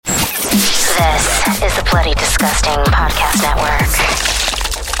This is the Bloody Disgusting Podcast Network.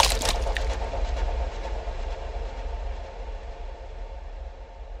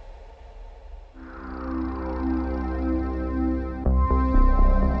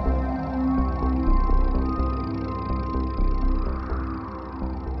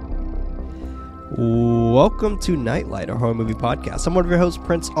 Welcome to Nightlight, our horror movie podcast. I'm one of your hosts,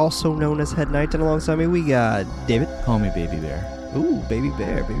 Prince, also known as Head Knight, and alongside me we got David. Call me Baby Bear. Ooh, Baby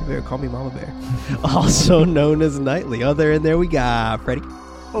Bear, call me Mama Bear. Also known as Nightly. Other in there we got Freddy.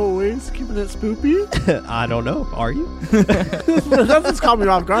 Always keeping it spoopy? I don't know, are you? That just caught me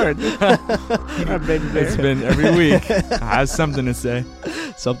off guard. Baby Bear. It's been every week. I have something to say.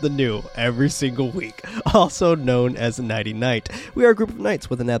 Something new every single week. Also known as Nighty Night. We are a group of knights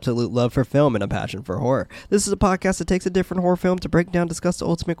with an absolute love for film and a passion for horror. This is a podcast that takes a different horror film to break down, discuss the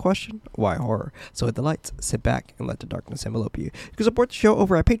ultimate question, why horror? So hit the lights, sit back, and let the darkness envelope you. You can support the show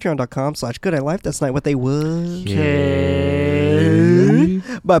over at patreon.com/goodnightlife. That's not what they would. Okay.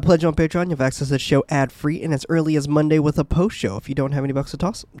 By pledging on Patreon, you have access to the show ad-free and as early as Monday with a post show. If you don't have any bucks to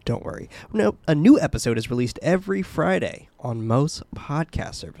toss, don't worry. No, a new episode is released every Friday on most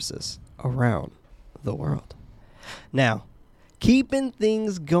podcast services around the world. Now, keeping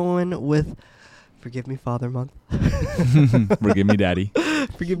things going with Forgive Me Father Month. Forgive me, Daddy.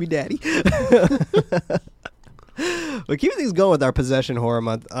 Forgive me, Daddy. But keeping things going with our Possession Horror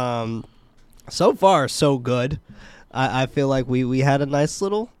Month. So far, so good. I feel like we had a nice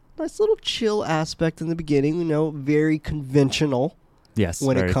little chill aspect in the beginning. You know, very conventional. Yes,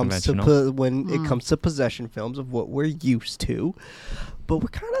 When very it comes conventional. to it comes to possession films of what we're used to, but we're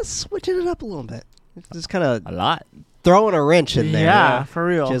kind of switching it up a little bit. Just kind of A lot. throwing a wrench in there. Yeah, for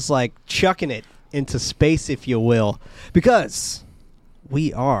real. Just like chucking it into space, if you will, because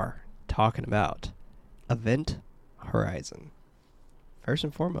we are talking about Event Horizon. First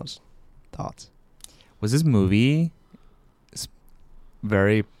and foremost, thoughts? Was this movie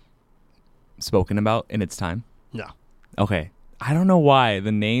very spoken about in its time? No. Okay. I don't know why.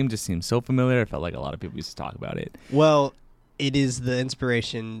 The name just seems so familiar. I felt like a lot of people used to talk about it. Well, it is the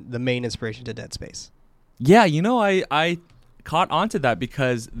main inspiration to Dead Space. Yeah, you know, I caught onto that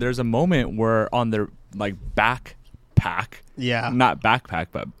because there's a moment where on their like backpack, Yeah. not backpack,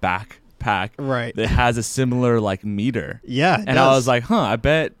 but backpack, Right. that has a similar like meter. Yeah. And I was like, I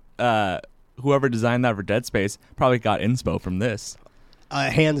bet whoever designed that for Dead Space probably got inspo from this.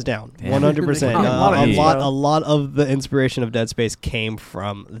 Hands down, Damn. 100%. A lot of a inspo. lot of the inspiration of Dead Space came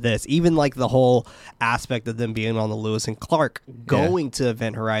from this. Even like the whole aspect of them being on the Lewis and Clark going to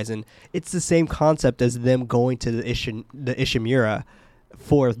Event Horizon. It's the same concept as them going to the Ishimura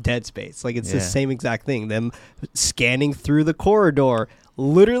for Dead Space. Like it's the Yeah. same exact thing. Them scanning through the corridor.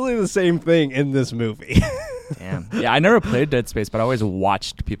 Literally the same thing in this movie. Damn. Yeah, I never played Dead Space, but I always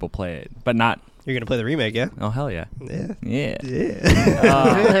watched people play it, but not. You're gonna play the remake, yeah? Oh hell yeah. Yeah. Yeah.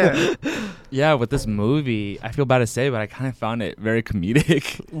 Yeah. Yeah, with this movie, I feel bad to say, but I kind of found it very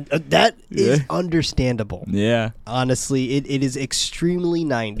comedic. That is Yeah. understandable. Yeah. Honestly, it is extremely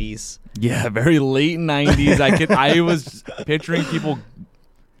 90s. Yeah, very late 90s. I was picturing people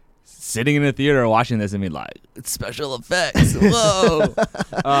sitting in a theater watching this and be like, it's special effects. Whoa.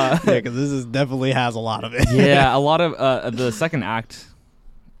 Yeah, because this definitely has a lot of it. Yeah, a lot of the second act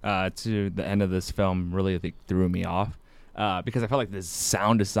to the end of this film really threw me off because I felt like the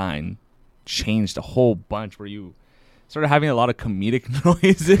sound design changed a whole bunch where you started having a lot of comedic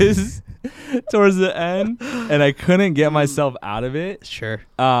noises towards the end, and I couldn't get myself out of it. Sure.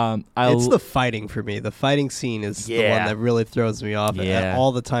 It's It's the fighting for me. The fighting scene is the one Yeah. that really throws me off. Yeah.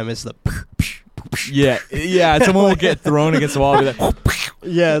 All the time it's the... yeah. Someone will get thrown against the wall. And be like,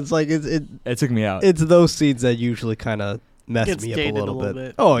 Yeah, it's like it took me out. it's those scenes that usually kind of mess Gets me up dated a little bit.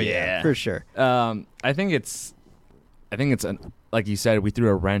 bit. Oh, yeah, Yeah. for sure. I think it's like you said, we threw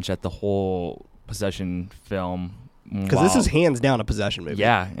a wrench at the whole possession film. Because this is hands down a possession movie.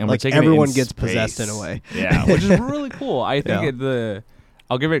 Yeah, and Like, we're taking everyone it in gets possessed space. in a way. Yeah, which is really cool. I think Yeah.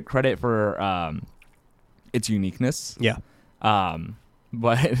 I'll give it credit for its uniqueness. Yeah.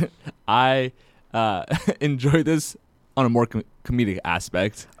 But I enjoyed this on a more comedic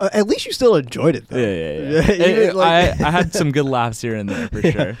aspect. At least you still enjoyed it, though. Yeah. You- like- I had some good laughs here and there for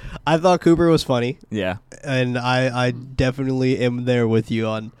sure. I thought Cooper was funny. Yeah. And I definitely am there with you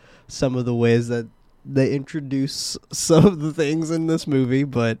on some of the ways that they introduce some of the things in this movie.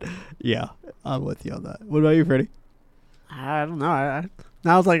 But yeah, I'm with you on that. What about you, Freddie? I don't know.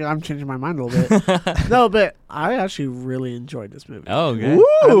 Now it's like I'm changing my mind a little bit. No, but I actually really enjoyed this movie. Oh, okay.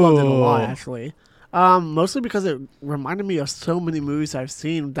 I loved it a lot, actually. Mostly because it reminded me of so many movies I've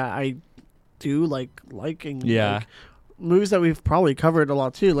seen that I do like and Yeah. like, movies that we've probably covered a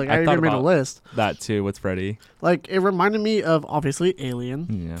lot too. Like I thought even made a about list. That too with Freddy. Like it reminded me of obviously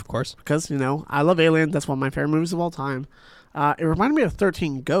Alien. Yeah. Of course. Because, you know, I love Alien. That's one of my favorite movies of all time. It reminded me of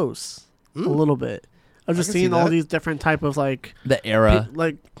 13 Ghosts a little bit. Of just can see seeing all that. these different type of, like... The era.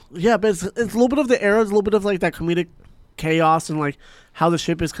 Yeah, but it's a little bit of the era. It's a little bit of, like, that comedic chaos and, like, how the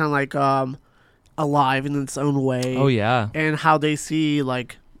ship is kind of, like, alive in its own way. Oh yeah. And how they see,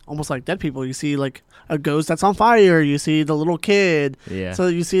 like, almost like dead people. You see, like, a ghost that's on fire. You see the little kid. Yeah. So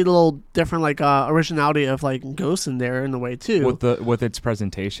you see the little different, like, originality of, like, ghosts in there in a way, too. With its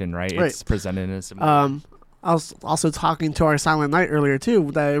presentation, right? Right. It's presented as I was also talking to our Silent Night earlier too.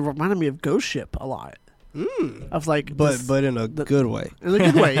 That it reminded me of Ghost Ship a lot. Of like, But this- but in a good way. in a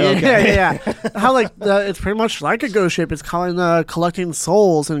good way. Yeah. How like it's pretty much like a Ghost Ship. It's collecting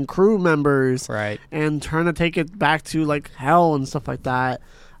souls and crew members, Right. and trying to take it back to like hell and stuff like that.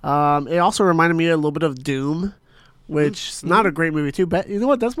 It also reminded me a little bit of Doom, which is not a great movie too. But you know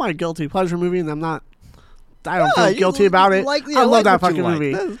what? That's my guilty pleasure movie, and I don't feel guilty about it. I love that fucking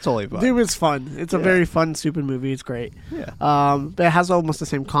movie. That's totally fine. Doom is fun. It's a very fun, stupid movie. It's great. Yeah. But it has almost the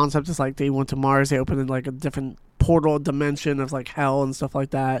same concept. It's like they went to Mars. They opened in like a different portal dimension of like hell and stuff like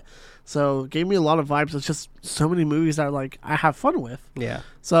that. So it gave me a lot of vibes. It's just so many movies that like I have fun with. Yeah.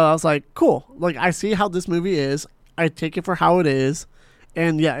 So I was like, cool. Like I see how this movie is. I take it for how it is.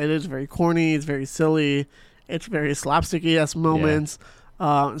 And yeah, it is very corny. It's very silly. It's very slapsticky at moments.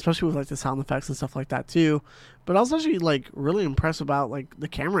 Especially with like the sound effects and stuff like that too. But I was actually like really impressed about like the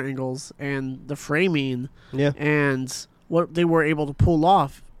camera angles and the framing Yeah. and what they were able to pull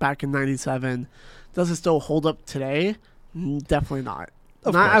off back in '97. Does it still hold up today? Definitely not.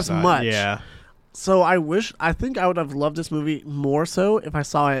 Of Not course as much. Yeah. So I think I would have loved this movie more so if I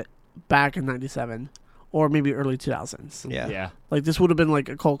saw it back in '97 or maybe early 2000s. Yeah. yeah. Like this would have been like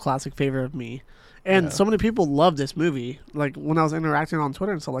a cult classic favorite of me. And so many people love this movie. Like when I was interacting on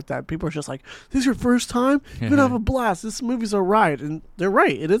Twitter and stuff like that, people were just like, "This is your first time? You're gonna have a blast. This movie's a ride." And they're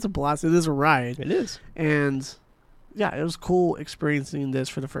right. It is a blast. It is a ride. It is. And yeah, it was cool experiencing this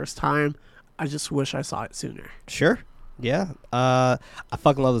for the first time. I just wish I saw it sooner. Sure. Yeah. I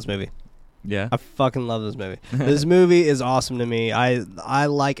fucking love this movie. Yeah. I fucking love this movie. This movie is awesome to me. I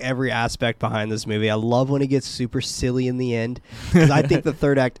like every aspect behind this movie. I love when it gets super silly in the end, because I think the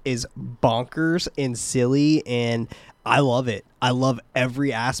third act is bonkers and silly, and I love it. I love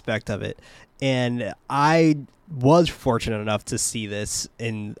every aspect of it. And I was fortunate enough to see this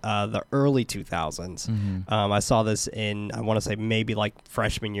in the early 2000s. I saw this in, I want to say, maybe like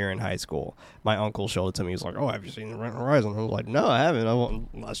freshman year in high school. My uncle showed it to me. He was like, "Oh, have you seen Event Horizon?" I was like, "No, I haven't.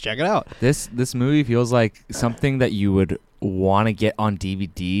 Let's check it out." This movie feels like something that you would want to get on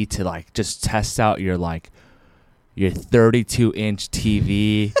DVD to like just test out your 32-inch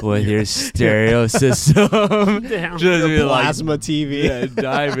TV with your stereo system. Damn. Just be like, Plasma TV. yeah,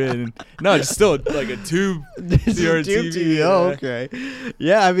 dive in. No, it's still like a tube. Tube TV, TV. yeah. Oh, okay.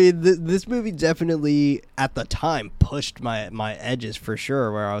 Yeah, I mean, this movie definitely at the time pushed my edges for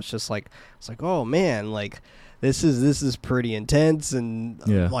sure. Where I was just like, oh man, like this is pretty intense, and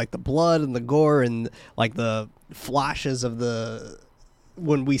Yeah. like the blood and the gore and like the flashes of the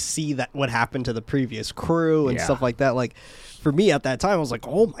when we see that what happened to the previous crew and Yeah. stuff like that. Like for me at that time, I was like,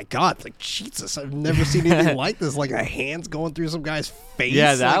 oh my god, like Jesus, I've never seen anything like this. Like a hand's going through some guy's face.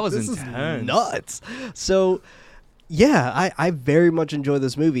 Yeah, that Like, was this intense. is nuts. So yeah, I very much enjoy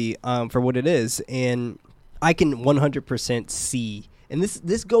this movie for what it is, and I can 100% see, and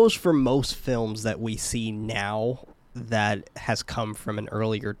this goes for most films that we see now that has come from an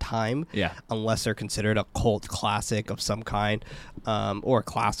earlier time, Yeah. unless they're considered a cult classic of some kind, or a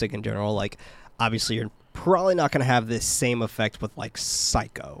classic in general. Like, obviously, you're probably not going to have this same effect with like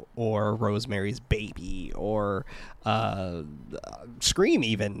Psycho or Rosemary's Baby or Scream,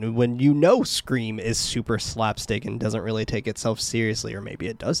 even when you know Scream is super slapstick and doesn't really take itself seriously, or maybe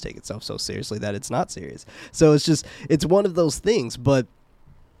it does take itself so seriously that it's not serious. So it's one of those things. But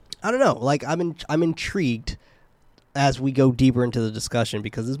I don't know, like I'm intrigued as we go deeper into the discussion,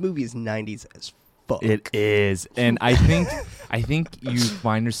 because this movie is 90s as fuck. It is, and I think you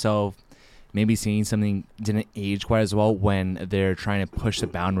find yourself maybe seeing something didn't age quite as well when they're trying to push the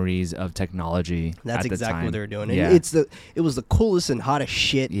boundaries of technology. That's at the exactly time. what they were doing. Yeah. And it was the coolest and hottest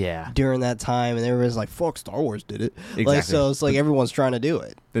shit Yeah. during that time, and everyone's like, fuck, Star Wars did it. Like, Exactly. so it's like everyone's trying to do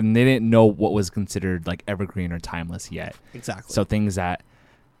it. Then they didn't know what was considered like evergreen or timeless yet. Exactly. So things that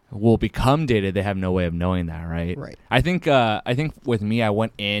will become dated, they have no way of knowing that, right? Right. I think with me, I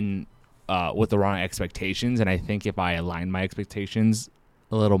went in with the wrong expectations, and I think if I aligned my expectations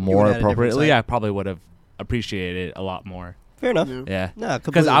a little more would have had a different appropriately, sight. I probably would have appreciated it a lot more. Fair enough. Yeah. Yeah. No, Because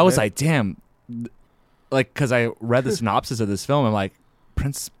completely I was fair. like, damn, like, because I read the synopsis of this film, I'm like,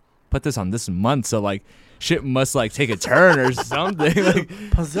 Prince put this on this month, so like shit must like take a turn or something.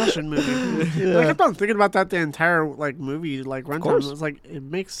 Like, Possession movie. Yeah. I kept on thinking about that the entire like movie, like runtime. course. It was like it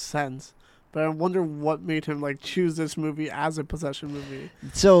makes sense, but I wonder what made him like choose this movie as a possession movie.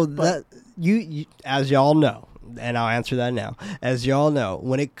 So But- that you, as y'all know, and I'll answer that now. As y'all know,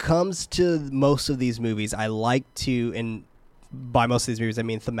 when it comes to most of these movies, I like to, and by most of these movies, I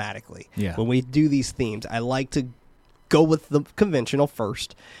mean thematically. Yeah. When we do these themes, I like to go with the conventional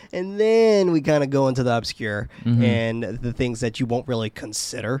first, and then we kind of go into the obscure and the things that you won't really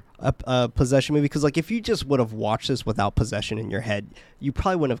consider a possession movie. Because like if you just would have watched this without possession in your head, you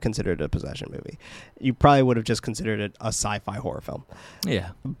probably wouldn't have considered it a possession movie. You probably would have just considered it a sci-fi horror film.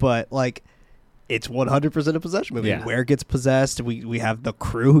 yeah. But like it's 100% a possession movie. Yeah. Where gets possessed, we have the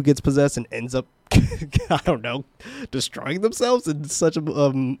crew who gets possessed and ends up I don't know, destroying themselves in such a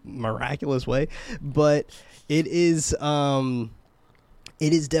miraculous way. But it is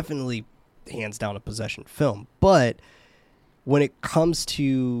definitely hands down a possession film. But when it comes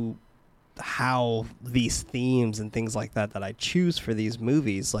to how these themes and things like that I choose for these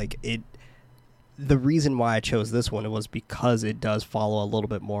movies, like the reason why I chose this one was because it does follow a little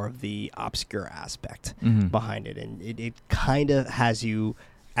bit more of the obscure aspect behind it. And it kind of has you,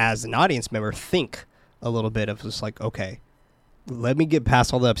 as an audience member, think a little bit of just like, okay, let me get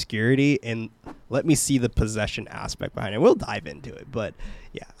past all the obscurity and let me see the possession aspect behind it. We'll dive into it. But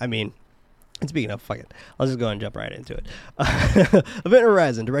yeah, I mean, and speaking of, fuck it, I'll just go and jump right into it. Event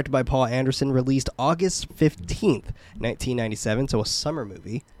Horizon, directed by Paul Anderson, released August 15th, 1997, so a summer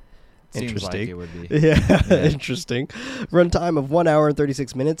movie. Seems like Interesting. it would be. Yeah, interesting. Runtime of 1 hour and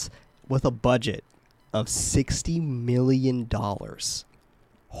 36 minutes with a budget of $60 million.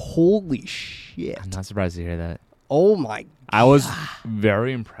 Holy shit. I'm not surprised to hear that. Oh my. I was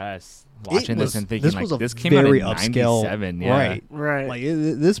very impressed watching was- this and thinking this like was a this came out very in upscale- 97. Yeah. Right. Right. Like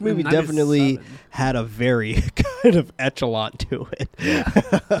this movie 97. definitely had a very kind of echelon to it.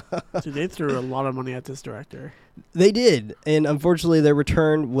 Dude, they threw a lot of money at this director. They did, and unfortunately their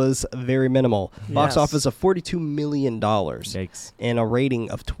return was very minimal. Box Yes. office of $42 million Yikes. and a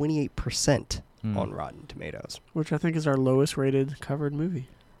rating of 28% Hmm. on Rotten Tomatoes. Which I think is our lowest rated covered movie.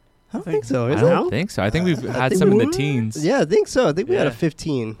 I don't think so. I Is don't it? think so. I think we've I had think some in we- the teens. Yeah, I think so. I think we had a Yeah.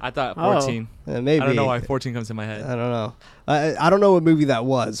 15. I thought Oh. 14. Maybe. I don't know why 14 comes to my head. I don't know. I don't know what movie that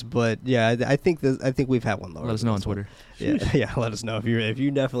was, but yeah, I think we've had one lower. Let us than know on this one. Twitter. Yeah, yeah. Let us know if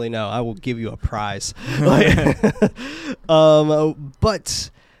you definitely know. I will give you a prize. But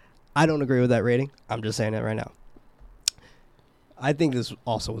I don't agree with that rating. I'm just saying it right now. I think this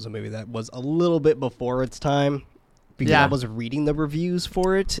also was a movie that was a little bit before its time because Yeah. I was reading the reviews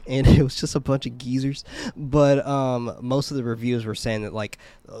for it and it was just a bunch of geezers. But most of the reviews were saying that like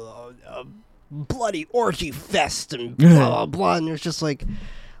bloody orgy fest and blah blah blah, and it's just like,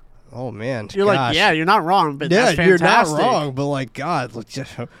 oh man, You're gosh. like, yeah, you're not wrong, but Yeah, that's you're not fantastic. wrong, but like, God, look,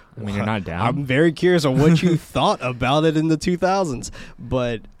 I mean, you're not down. I'm very curious on what you thought about it in the 2000s,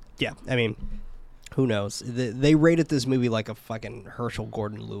 but yeah, I mean, who knows? They rated this movie like a fucking Herschel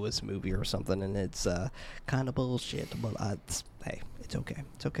Gordon Lewis movie or something, and it's kind of bullshit. But hey, it's okay.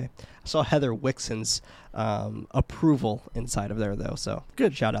 It's okay. I saw Heather Wixon's approval inside of there though, so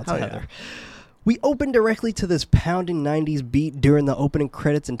Good. shout out to Hell yeah. Heather. We open directly to this pounding 90s beat during the opening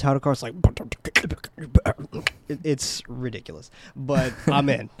credits and title cards. Like, it's ridiculous. But I'm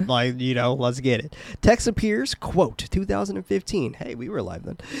in. Like, let's get it. Text appears, quote, 2015. Hey, we were alive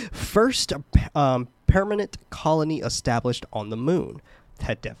then. First permanent colony established on the moon.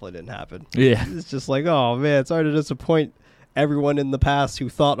 That definitely didn't happen. Yeah. It's just like, oh, man, sorry to disappoint everyone in the past who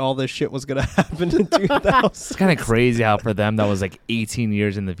thought all this shit was going to happen in 2000. It's kind of crazy how for them that was like 18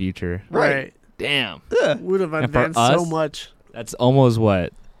 years in the future. Right. Damn. Would have And for advanced so us- much. That's almost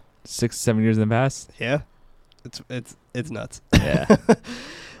what 6-7 years in the past. Yeah. It's nuts. Yeah.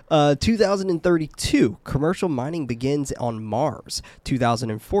 2032, commercial mining begins on Mars.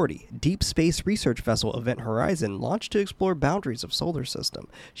 2040, deep space research vessel Event Horizon launched to explore boundaries of solar system.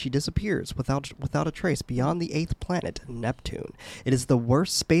 She disappears without a trace beyond the 8th planet, Neptune. It is the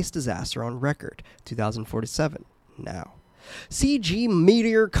worst space disaster on record. 2047, now. CG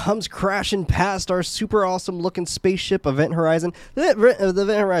meteor comes crashing past our super awesome looking spaceship Event Horizon. The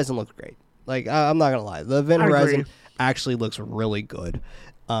Event Horizon looks great. Like, I'm not gonna lie, the Event I agree. Horizon actually looks really good.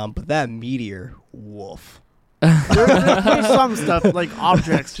 But that meteor, woof. There's some stuff like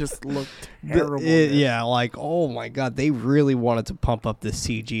objects just look terrible. Yeah, like, oh my god, they really wanted to pump up the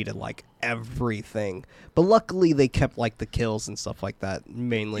CG to like everything. But luckily they kept like the kills and stuff like that.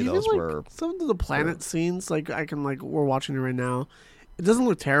 Mainly Even, those like, were some of the planet scenes. Like we're watching it right now. It doesn't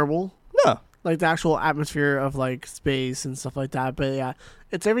look terrible. no. like the actual atmosphere of like space and stuff like that. But yeah,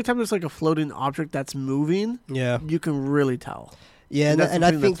 it's every time there's like a floating object that's moving, Yeah. you can really tell. Yeah, And that's and the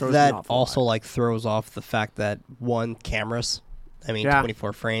I thing that think throws me that off a also lot. like throws off the fact that cameras, I mean, Yeah.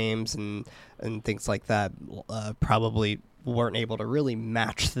 24 frames and things like that probably weren't able to really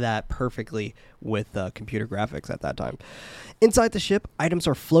match that perfectly with computer graphics at that time. Inside the ship, items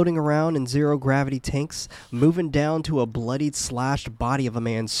are floating around in zero-gravity tanks, moving down to a bloodied, slashed body of a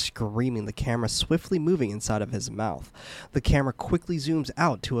man screaming, the camera swiftly moving inside of his mouth. The camera quickly zooms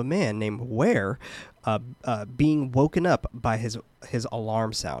out to a man named Ware being woken up by his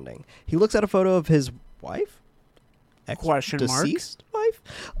alarm sounding. He looks at a photo of his wife? Question mark. Deceased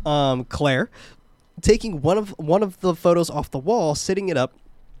wife? Claire, taking one of the photos off the wall, sitting up,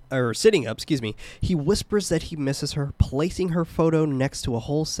 excuse me. He whispers that he misses her, placing her photo next to a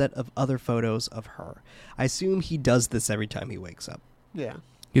whole set of other photos of her. I assume he does this every time he wakes up. Yeah.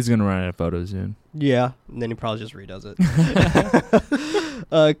 He's gonna run out of photos soon. Yeah, and then he probably just redoes it.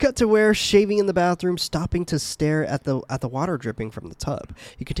 Cut to Ware shaving in the bathroom, stopping to stare at the water dripping from the tub.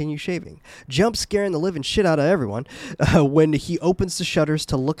 He continues shaving, jump scaring the living shit out of everyone when he opens the shutters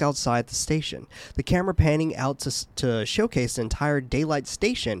to look outside the station. The camera panning out to showcase the entire daylight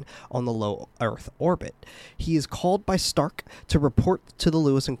station on the low Earth orbit. He is called by Stark to report to the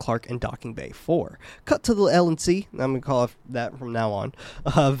Lewis and Clark in Docking Bay 4. Cut to the L&C, I'm going to call it that from now on,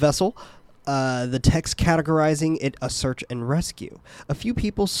 vessel. The text categorizing it a search and rescue. A few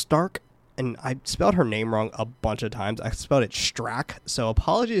people, Stark, and I spelled her name wrong a bunch of times. I spelled it Strack, so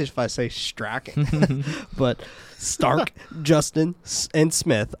apologies if I say Strack. But Stark, Justin, and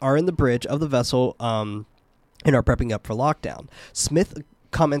Smith are in the bridge of the vessel and are prepping up for lockdown. Smith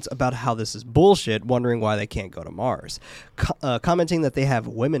comments about how this is bullshit, wondering why they can't go to Mars, commenting that they have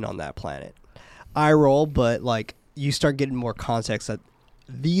women on that planet. I roll, but like you start getting more context that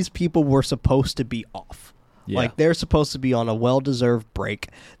these people were supposed to be off. Yeah. Like they're supposed to be on a well-deserved break.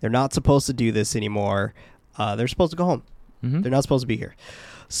 They're not supposed to do this anymore. They're supposed to go home. Mhm. They're not supposed to be here.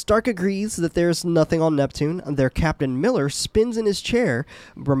 Stark agrees that there's nothing on Neptune. Their Captain Miller spins in his chair,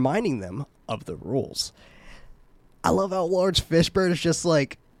 reminding them of the rules. I love how Lawrence Fishburne is just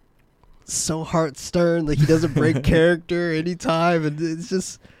like so heart-stern. Like he doesn't break character anytime, and it's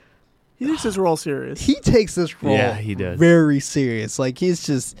just He takes his role serious. he takes this role Yeah, he does. very serious. Like he's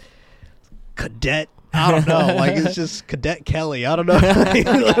just Cadet. I don't know. Like it's just Cadet Kelly. I don't know.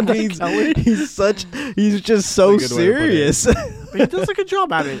 I mean, he's just so That's a good way to put it. serious. But he does a good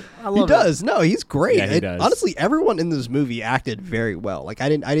job at it. I love He it. does. No, he's great. Yeah, he And does. honestly, everyone in this movie acted very well. Like I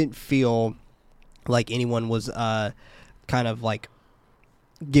didn't feel like anyone was kind of like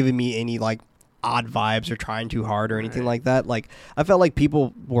giving me any like odd vibes or trying too hard or anything like that. Like I felt like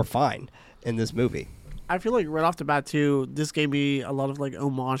people were fine in this movie. I feel like right off the bat too, this gave me a lot of like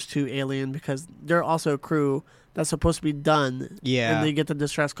homage to Alien because they're also a crew that's supposed to be done. Yeah. And they get the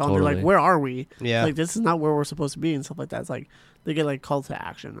distress call and they're Totally. like, where are we? Yeah. Like this is not where we're supposed to be and stuff like that. It's like they get like called to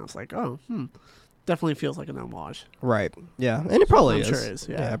action. I was like, oh, definitely feels like an homage. Right. Yeah. And it probably I'm is. sure it is,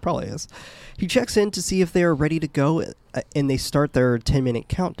 yeah. It probably is. He checks in to see if they are ready to go, and they start their 10-minute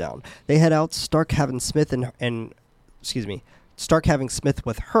countdown. They head out, Stark having Smith Stark having Smith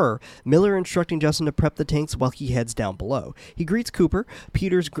with her, Miller instructing Justin to prep the tanks while he heads down below. He greets Cooper,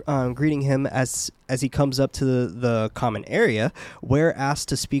 Peter's greeting him as he comes up to the common area. Ware asks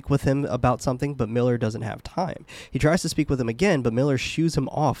to speak with him about something, but Miller doesn't have time. He tries to speak with him again, but Miller shoos him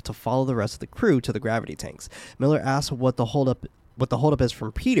off to follow the rest of the crew to the gravity tanks. Miller asks what the holdup is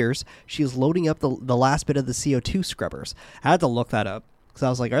from Peters. She is loading up the last bit of the CO2 scrubbers. I had to look that up because I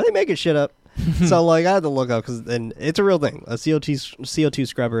was like, are they making shit up? So like I had to look up because it's a real thing. A CO2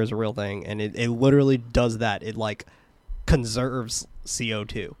 scrubber is a real thing, and it literally does that. It like conserves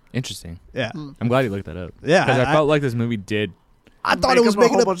CO2. Interesting. Yeah, I'm glad you looked that up. Yeah, because I I- felt like this movie did. I thought Make it was up a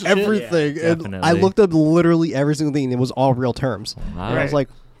making whole up bunch of shit. everything, Yeah, and I definitely. looked up literally every single thing. And it was all real terms. Wow. And I was like,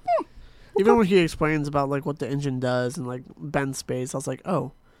 Even when he explains about like what the engine does and like bend space, I was like,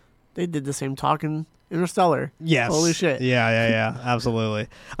 oh, they did the same talk in Interstellar. yes, Holy shit. Yeah, absolutely.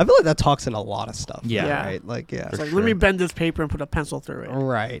 I feel like that talks in a lot of stuff. Yeah. Yeah. right. Like yeah, It's For like, sure. let me bend this paper and put a pencil through it.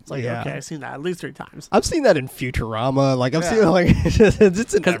 right. It's like, yeah. okay, I've seen that at least 3 times. I've seen that in Futurama. Like I've Yeah. seen like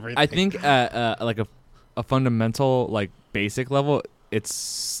it's in everything. I think like a fundamental like basic level,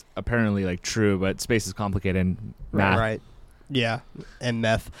 it's apparently like true, but space is complicated. And math. Right. Yeah, and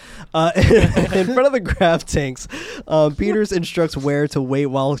meth. In front of the grav tanks, Peters instructs Ware to wait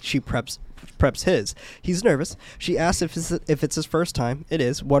while she preps his. He's nervous. She asks if it's his first time. It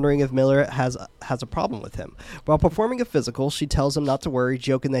is, wondering if Miller has a problem with him. While performing a physical, she tells him not to worry,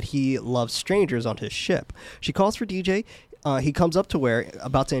 joking that he loves strangers on his ship. She calls for DJ. he comes up to Ware,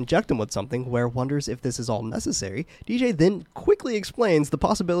 about to inject him with something. Ware wonders if this is all necessary. DJ then quickly explains the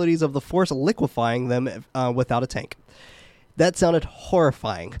possibilities of the Force liquefying them without a tank. That sounded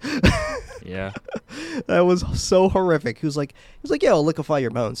horrifying. Yeah. That was so horrific. He was like, yeah, I'll liquefy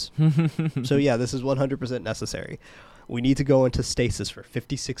your bones. So yeah, this is 100% necessary. We need to go into stasis for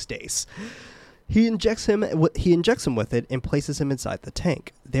 56 days. He injects him with it and places him inside the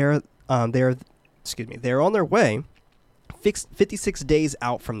tank. They're on their way. 56 days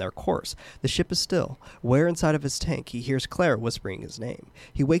out from their course. The ship is still. Where inside of his tank, he hears Claire whispering his name.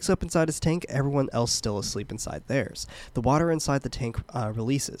 He wakes up inside his tank, everyone else still asleep inside theirs. The water inside the tank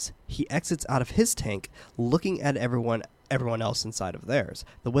releases. He exits out of his tank, looking at everyone else inside of theirs.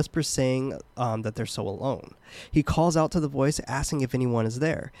 The whispers saying that they're so alone. He calls out to the voice, asking if anyone is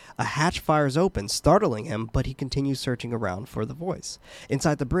there. A hatch fires open, startling him, but he continues searching around for the voice.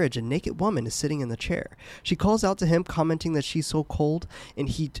 Inside the bridge, a naked woman is sitting in the chair. She calls out to him, commenting that she's so cold, and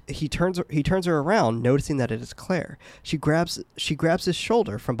he turns her around, noticing that it is Claire. She grabs his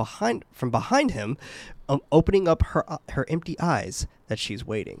shoulder from behind him, opening up her empty eyes that she's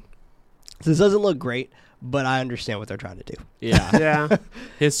waiting. This doesn't look great, but I understand what they're trying to do. Yeah. Yeah.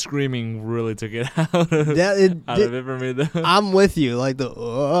 His screaming really took it out of it for me, though. I'm with you. Like the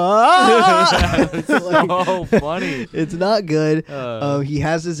It's so funny. It's not good. He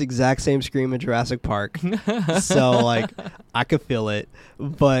has this exact same scream in Jurassic Park, so like I could feel it,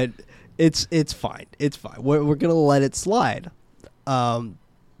 but it's fine. It's fine. We're gonna let it slide,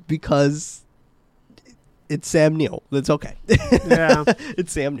 because it's Sam Neill. It's okay. Yeah.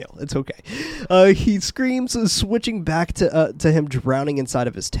 It's Sam Neill. It's okay. He screams, switching back to him drowning inside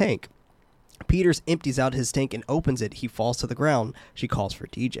of his tank. Peters empties out his tank and opens it. He falls to the ground. She calls for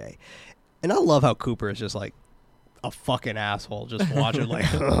DJ. And I love how Cooper is just like a fucking asshole, just watching like,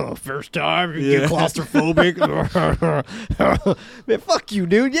 first time you get claustrophobic. Man, fuck you,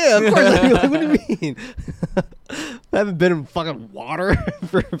 dude. Yeah, of course. Like, what do you mean? I haven't been in fucking water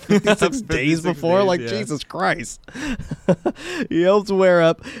for 56 days before. Days, like, yeah. Jesus Christ. He helps Ware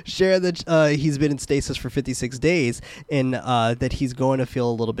up, share that he's been in stasis for 56 days and that he's going to feel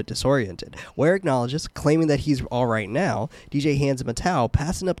a little bit disoriented. Ware acknowledges, claiming that he's all right now. DJ hands him a towel,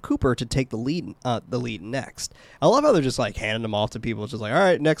 passing up Cooper to take the lead next. I love how they're just like handing them off to people. It's just like, all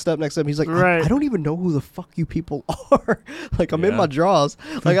right, next up. He's like, Right. I don't even know who the fuck you people are. Like, I'm in Yeah. my drawers.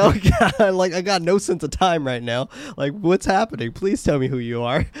 Like, oh God, like I got no sense of time right now. Like, what's happening? Please tell me who you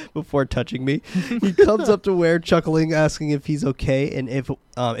are before touching me. He comes up to Ware, chuckling, asking if he's okay and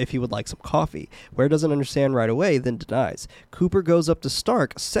if he would like some coffee. Ware doesn't understand right away, then denies. Cooper goes up to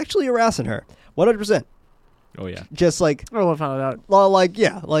Stark, sexually harassing her. 100%. Oh, yeah. Just like, I love how that. like,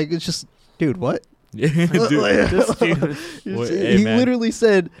 yeah, like it's just, dude, what? Dude, this dude. Wait, hey, He man. literally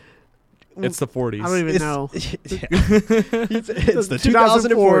said, It's the 40s. I don't even know. It's the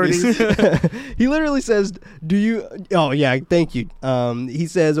 2040s. He literally says, "Do you?" Oh yeah, thank you. He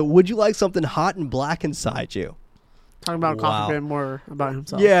says, "Would you like something hot and black inside you?" Talking about Wow. Coffee Bear more about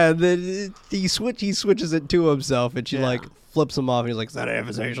himself. Yeah, he switches it to himself, and she Yeah. like flips him off, and he's like, "Is that an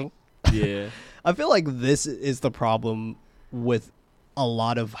invitation?" Yeah. I feel like this is the problem with a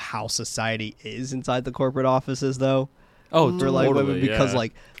lot of how society is inside the corporate offices, though. Oh, For like totally, women, because yeah.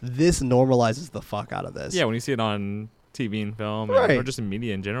 like this normalizes the fuck out of this. Yeah, when you see it on TV and film, Right. or just in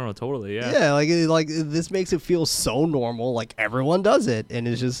media in general, totally, yeah. Yeah, like this makes it feel so normal, like everyone does it, and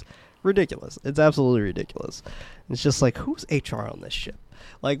it's just ridiculous. It's absolutely ridiculous. It's just like, who's HR on this ship?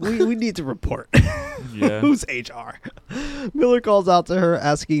 Like, we need to report. Yeah. Who's HR? Miller calls out to her,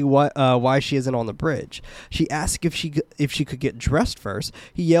 asking why she isn't on the bridge. She asks if she could get dressed first.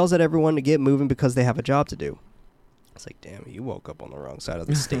 He yells at everyone to get moving because they have a job to do. It's like, damn, you woke up on the wrong side of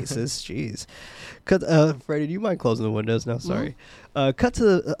the stasis. Jeez. Freddie, do you mind closing the windows? No, sorry. Cut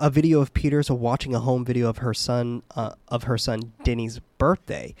to a video of Peters watching a home video of her son Denny's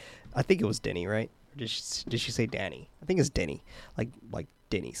birthday. I think it was Denny, right? Or did she say Danny? I think it's Denny, like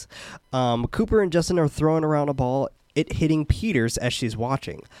Denny's. Cooper and Justin are throwing around a ball, it hitting Peters as she's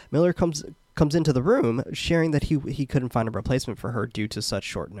watching. Miller comes into the room, sharing that he couldn't find a replacement for her due to such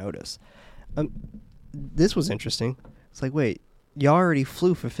short notice. This was interesting. It's like, wait, you already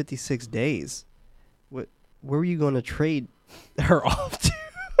flew for 56 days. Where were you going to trade her off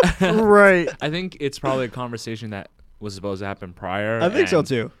to? Right. I think it's probably a conversation that was supposed to happen prior. I think so and-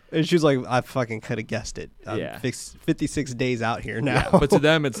 too. And she's like, I fucking could have guessed it. I'm Yeah. 56 days out here now. Yeah, but to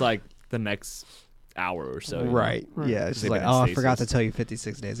them, it's like the next hour or so. you know? Right. Right. Yeah. It's just They've like, been in oh, I forgot to stasis. tell you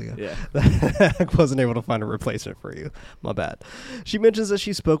 56 days ago. Yeah. I wasn't able to find a replacement for you. My bad. She mentions that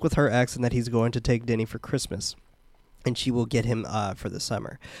she spoke with her ex and that he's going to take Denny for Christmas, and she will get him for the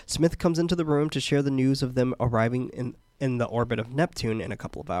summer. Smith comes into the room to share the news of them arriving in the orbit of Neptune in a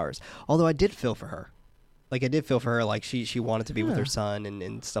couple of hours. Although I did feel for her. Like, I did feel for her. Like, she wanted to be with her son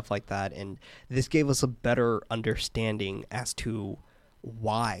and stuff like that. And this gave us a better understanding as to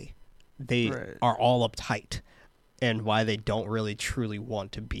why they are all uptight and why they don't really truly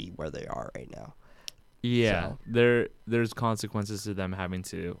want to be where they are right now. Yeah, so, there's consequences to them having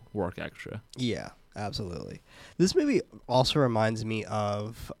to work extra. Yeah, absolutely. This movie also reminds me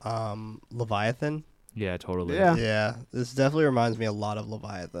of Leviathan. Yeah, totally. Yeah, this definitely reminds me a lot of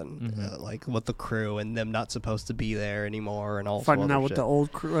Leviathan, like with the crew and them not supposed to be there anymore and all. Finding out what the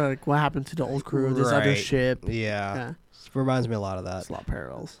old crew, like what happened to the old crew, this other ship. Yeah. Reminds me a lot of that. It's a lot of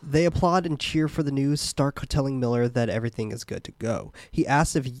parallels. They applaud and cheer for the news, Stark telling Miller that everything is good to go. He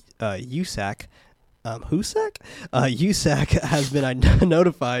asks if USAC has been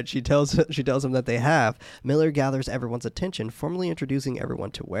notified. She tells him that they have. Miller gathers everyone's attention, formally introducing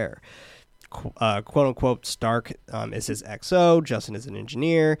everyone to Ware. Quote unquote, Stark is his XO, Justin is an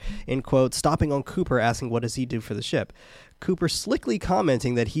engineer, end quote, stopping on Cooper, asking what does he do for the ship. Cooper slickly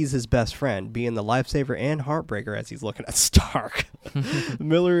commenting that he's his best friend, being the lifesaver and heartbreaker as he's looking at Stark.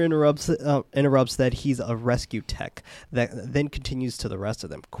 Miller interrupts that he's a rescue tech, that then continues to the rest of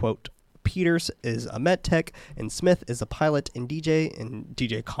them. Quote, Peters is a med tech, and Smith is a pilot, and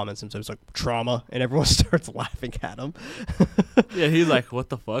DJ comments himself, like, trauma, and everyone starts laughing at him. Yeah, he's like, what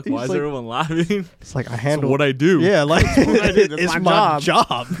the fuck? Why is everyone laughing? It's like, I handle what I do. Yeah, like, it's my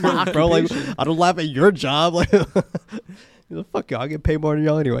job. Bro, like, I don't laugh at your job. Like, fuck y'all, I get paid more than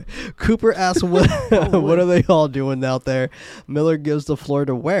y'all anyway. Cooper asks what are they all doing out there? Miller gives the floor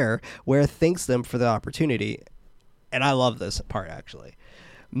to Ware thanks them for the opportunity. And I love this part, actually.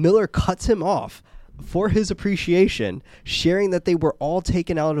 Miller cuts him off for his appreciation, sharing that they were all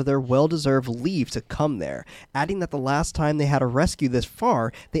taken out of their well-deserved leave to come there, adding that the last time they had a rescue this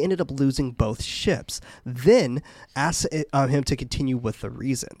far, they ended up losing both ships. Then asks him to continue with the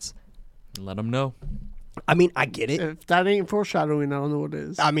reasons. Let him know. I mean, I get it. If that ain't foreshadowing, I don't know what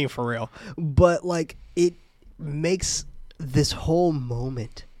is. I mean, for real. But, like, it makes this whole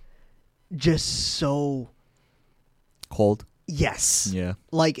moment just so... cold. Yes. Yeah.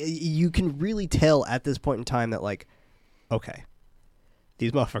 Like, you can really tell at this point in time that, like, okay,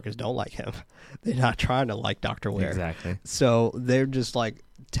 these motherfuckers don't like him. They're not trying to like Dr. Ware. Exactly. So they're just like,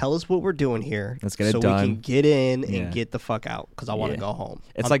 tell us what we're doing here. Let's get it done. So we can get in and get the fuck out because I want to go home.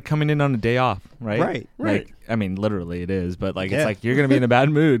 It's like coming in on a day off, right? Right. Like, I mean, literally it is, but like it's like you're going to be in a bad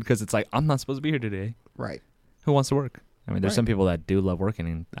mood because it's like, I'm not supposed to be here today. Right. Who wants to work? I mean, there's some people that do love working,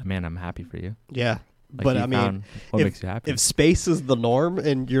 and man, I'm happy for you. Yeah. Like, but I mean, what makes you happy? If space is the norm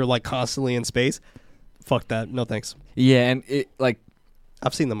and you're like constantly in space, fuck that. No thanks. Yeah, and it like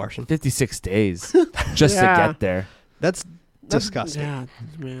I've seen The Martian. 56 days just to get there. That's disgusting. Yeah,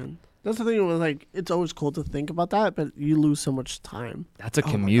 man. That's the thing. Like, it's always cool to think about that, but you lose so much time. That's a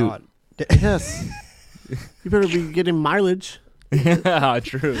commute. Yes. You better be getting mileage. Yeah,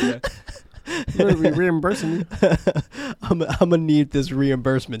 true. Yeah. You better be reimbursing me. I'm gonna need this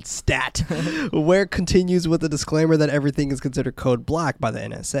reimbursement stat. Ware continues with a disclaimer that everything is considered code black by the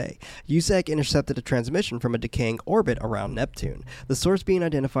NSA. USAC intercepted a transmission from a decaying orbit around Neptune, the source being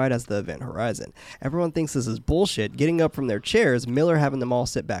identified as the Event Horizon. Everyone thinks this is bullshit. Getting up from their chairs, Miller having them all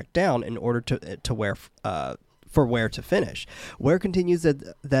sit back down in order for Ware to finish. Ware continues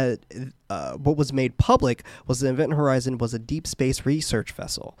that what was made public was the Event Horizon was a deep space research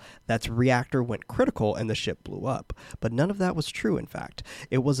vessel. That's reactor went critical and the ship blew up. But none of that was true, in fact.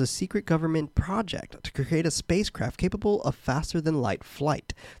 It was a secret government project to create a spacecraft capable of faster-than-light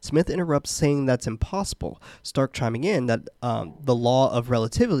flight. Smith interrupts, saying that's impossible, Stark chiming in that the law of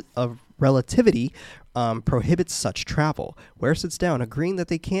relativity prohibits such travel. Ware sits down, agreeing that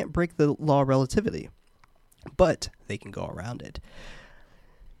they can't break the law of relativity, but they can go around it.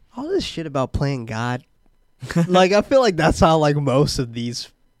 All this shit about playing God, like, I feel like that's how, like, most of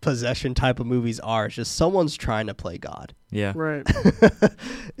these possession type of movies are. It's just someone's trying to play God. Yeah. Right.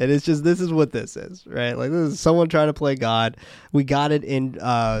 And it's just, this is what this is, right? Like, this is someone trying to play God. We got it in,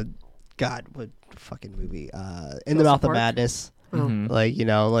 God, what fucking movie? In the Mouth of Madness. Mm-hmm. Like, you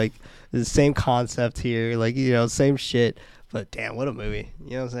know, like, the same concept here. Like, you know, same shit. But damn, what a movie.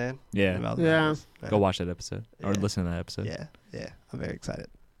 You know what I'm saying? Yeah. Yeah. Go watch that episode or listen to that episode. Yeah. Yeah. I'm very excited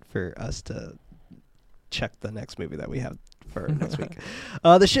for us to check the next movie that we have for next week.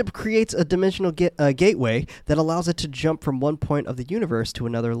 The ship creates a dimensional gateway that allows it to jump from one point of the universe to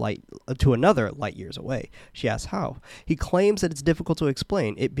another light years away. She asks how. He claims that it's difficult to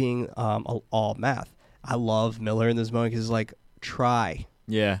explain, it being all math. I love Miller in this moment because he's like, try.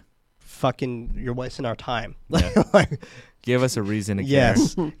 Yeah. you're wasting our time. Yeah. Like, Give us a reason to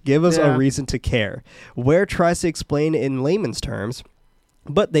yes, give us Yeah. a reason to care. Ware tries to explain in layman's terms,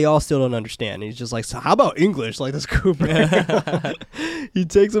 but they all still don't understand. And he's just like, so how about English, like this Cooper? He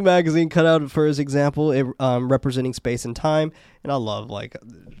takes a magazine cutout for his example, representing space and time. And I love, like,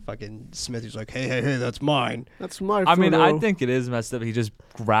 fucking Smith. He's like, hey, that's mine. That's my I mean, I photo. think it is messed up. He just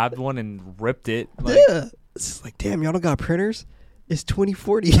grabbed one and ripped it. Like, Yeah. It's like, damn, y'all don't got printers? It's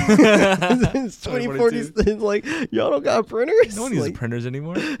 2040. It's 2040. It's like, y'all don't got printers? No one uses Like, printers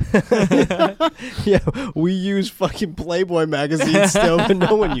anymore. yeah, we use fucking Playboy magazines still, but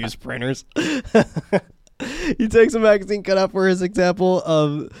no one used printers. He takes a magazine cutout for his example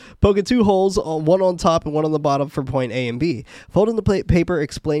of poking two holes, one on top and one on the bottom for point A and B. Folding the paper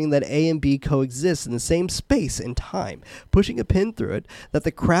explaining that A and B coexist in the same space and time, pushing a pin through it that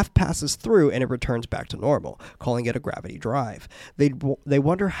the craft passes through and it returns back to normal, calling it a gravity drive. They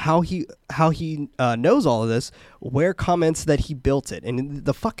wonder how he knows all of this. Ware comments that he built it, and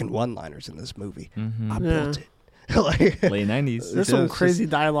the fucking one-liners in this movie. I built it. Like, Late 90s. There's some it's crazy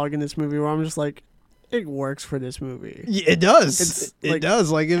dialogue in this movie where I'm just like, it works for this movie. yeah, it does. It's It like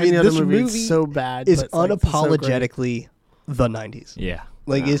does. Like, I Any mean, other this movie, movie it's so bad. is but, like, it's so great. unapologetically the 90s. Yeah.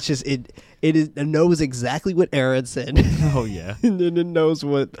 Like, Yeah. it's just it knows exactly what era it's in. Oh, yeah. And then it knows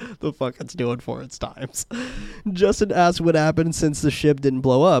what the fuck it's doing for its times. Justin asks what happened since the ship didn't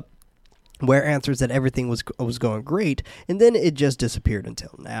blow up. Ware answers that everything was going great, and then it just disappeared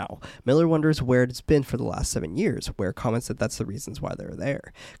until now. Miller wonders where it's been for the last 7 years. Ware comments that that's the reasons why they're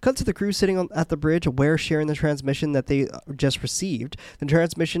there. Cut to the crew sitting at the bridge, Ware sharing the transmission that they just received. The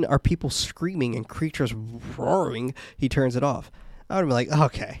transmission are people screaming and creatures roaring. He turns it off. I would be like,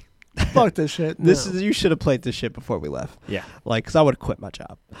 okay. Fuck this shit. This No. is you should have played this shit before we left. Yeah. Like, cause I would have quit my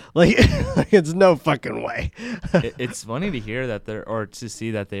job. Like, it's no fucking way. It's funny to hear that to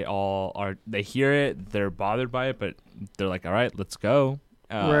see that they hear it, they're bothered by it, but they're like, all right, let's go.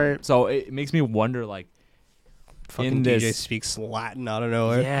 Right. So it makes me wonder, like, Fucking in DJ this, speaks Latin out of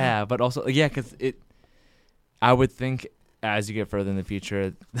nowhere. yeah, but also, yeah, because I would think as you get further in the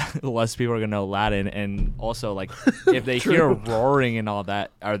future, less people are gonna know Latin, and also, like, if they hear roaring and all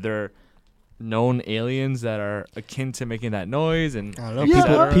that, are there known aliens that are akin to making that noise? And I don't know.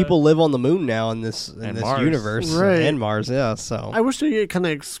 Yeah. People live on the moon now in this Mars. universe, Right. and Mars. Yeah, so I wish they get kind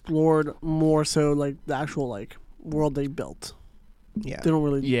of explored more so, like, the actual, like, world they built. yeah, They don't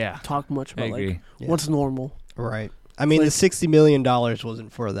really yeah, talk much I about, agree. like, Yeah. what's normal. right. I mean, Like- the $60 million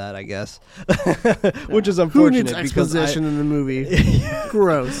wasn't for that, I guess, which is Who unfortunate needs because exposition in the movie?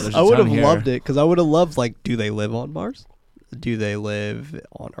 Gross. There's I a would ton have here. loved it because I would have loved, like, do they live on Mars? Do they live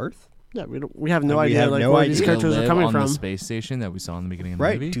on Earth? Yeah, we have no We idea, have like, no where idea. these characters are Live coming on from. the space station that we saw in the beginning of the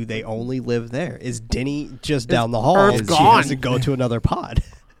Right. movie. Do they only live there? Is Denny just down the hall? Earth and gone? She has to go to another pod.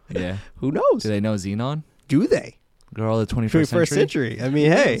 Yeah. Who knows? Do they know Xenon? Do they? Girl of the 21st 21st century. century. I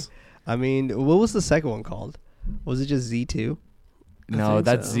mean, hey. I mean, what was the second one called? Was it just Z2? No, think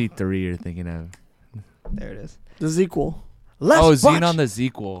that's so. Z3 you're thinking of. There it is. The sequel. Let's watch. Xenon the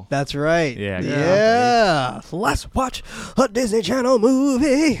sequel. That's right. Yeah. Yeah. Let's watch a Disney Channel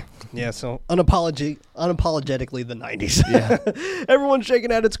movie. Yeah, so unapologetically the 90s. Yeah. Everyone's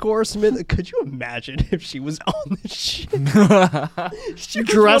shaking at its core. Smith, could you imagine if she was on the ship? She was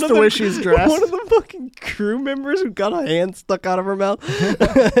Dressed one of the way she's dressed. One of the fucking crew members who got a hand stuck out of her mouth.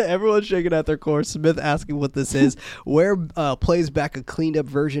 Everyone's shaking at their core. Smith asking what this is. Ware plays back a cleaned up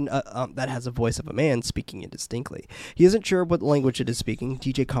version that has a voice of a man speaking indistinctly. He isn't sure what language it is speaking.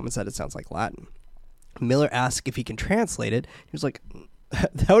 DJ comments that it sounds like Latin. Miller asks if he can translate it. He was like,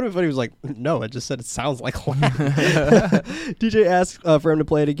 that would have been funny. He was like, no, it just said it sounds like Latin. DJ asks for him to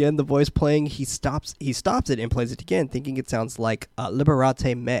play it again. The voice playing, he stops it and plays it again, thinking it sounds like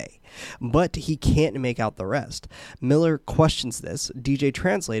Liberate Me. But he can't make out the rest. Miller questions this. DJ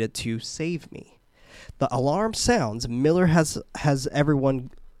translated to save me. The alarm sounds. Miller has everyone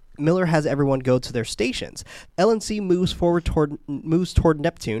go to their stations. LNC moves toward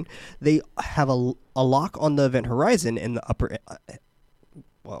Neptune. They have a lock on the event horizon in the upper.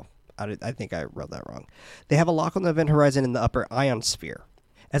 I think I wrote that wrong. They have a lock on the event horizon in the upper ionosphere.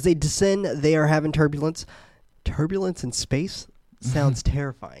 As they descend, they are having turbulence. Turbulence in space sounds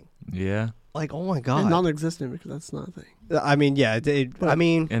terrifying. Yeah. Like, oh my And god. non-existent because that's not a thing. I mean, yeah. I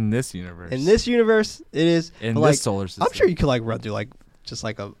mean, In this universe. in this universe, it is. In but, this like, solar system. I'm sure you could like run through like just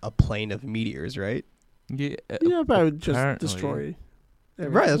like a plane of meteors, right? Yeah. Yeah, but I would just apparently. destroy. everything.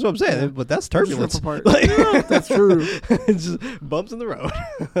 Right, that's what I'm saying. Yeah. But that's Just turbulence. rip apart. Like- Yeah, that's true. It's just bumps in the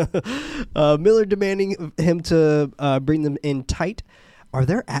road. Miller demanding him to bring them in tight. Are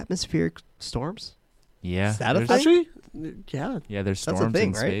there atmospheric storms? Yeah. Is that a there's- thing? Actually, Yeah. Yeah, there's That's storms the thing,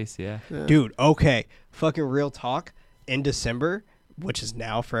 in right? space. Yeah. Yeah. Dude, okay. Fucking real talk. In December, which is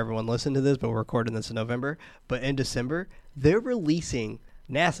now for everyone listening to this, but we're recording this in November. But in December, they're releasing,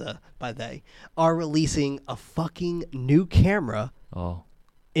 NASA, are releasing a fucking new camera Oh.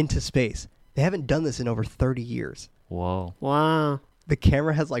 into space. They haven't done this in over 30 years. Whoa. Wow. The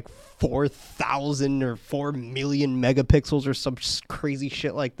camera has like 4,000 or 4 million megapixels or some crazy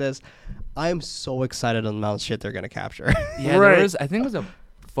shit like this. I am so excited on the amount of shit they're going to capture. Yeah, Right. there was. I think it was a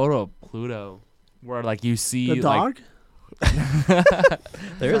photo of Pluto where like you see The dog?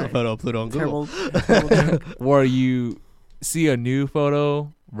 There is a photo of Pluto on Google. Terrible. where you see a new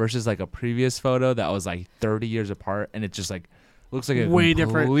photo versus like a previous photo that was like 30 years apart, and it just like looks like a Way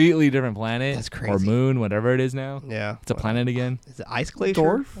different. completely different planet. That's Or crazy. moon, whatever it is now. Yeah. It's a planet again. Is it ice glacier?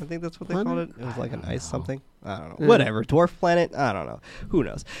 Dwarf I think that's what they planet? called it. It was like an ice something. I don't know. Yeah. Whatever. Dwarf planet. I don't know. Who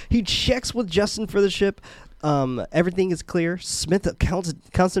knows? He checks with Justin for the ship. Everything is clear. Smith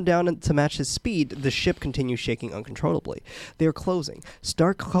counts him down to match his speed. The ship continues shaking uncontrollably. They are closing.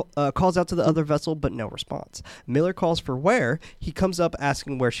 Stark calls out to the other vessel, but no response. Miller calls for Ware. He comes up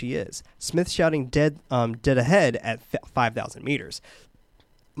asking where she is. Smith shouting dead ahead at 5,000 meters.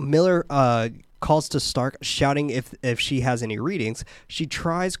 Miller calls to Stark, shouting if she has any readings. She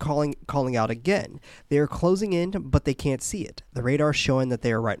tries calling out again. They are closing in, but they can't see it. The radar showing that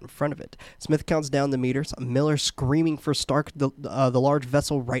they are right in front of it. Smith counts down the meters. Miller screaming for Stark, the large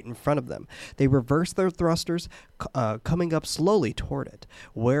vessel right in front of them. They reverse their thrusters, coming up slowly toward it.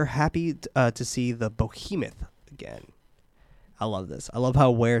 We're happy to see the behemoth again. I love this. I love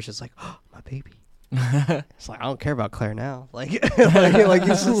how Ware's just like, oh, my baby. It's like, I don't care about Claire now. Like he's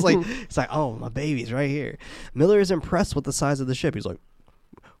just like, it's like, oh, my baby's right here. Miller is impressed with the size of the ship. He's like,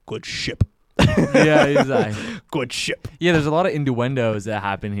 good ship. Yeah, he's like, Good ship. yeah. There's a lot of innuendos that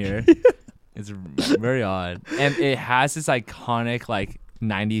happen here. It's very odd, and it has this iconic like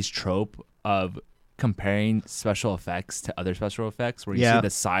 '90s trope of comparing special effects to other special effects, where you Yeah. see the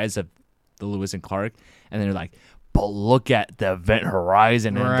size of the Lewis and Clark, and then you're like, but look at the Event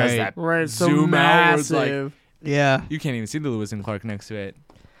Horizon, and it does Right. that Right. So zoom out where it's like massive. Yeah, you can't even see the Lewis and Clark next to it.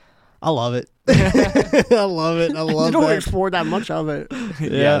 I love it. I love it. I You love don't that. explore that much of it.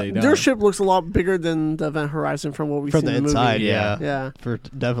 Yeah. they don't. Their ship looks a lot bigger than the Event Horizon from what we see From the in the inside, movie. yeah. Yeah.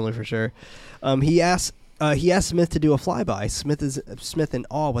 Definitely for sure. He asks Smith to do a flyby. Smith in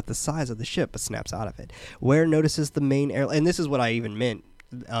awe with the size of the ship, but snaps out of it. Ware notices the main air, and this is what I even meant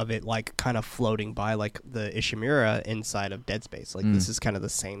of it, like kind of floating by, like the Ishimura inside of Dead Space. Like this is kind of the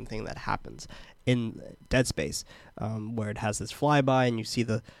same thing that happens in Dead Space, where it has this flyby, and you see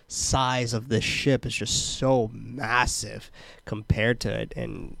the size of this ship is just so massive compared to it.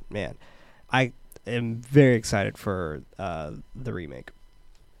 And man, I am very excited for the remake.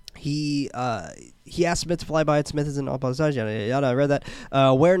 He asks Smith to fly by, and Smith is in opposition. Yada, yada. I read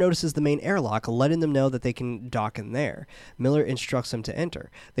that. Ware notices the main airlock, letting them know that they can dock in there. Miller instructs them to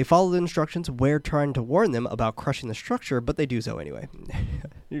enter. They follow the instructions, Ware trying to warn them about crushing the structure, but they do so anyway.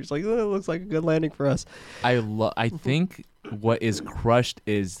 You're just like, oh, it looks like a good landing for us. I think what is crushed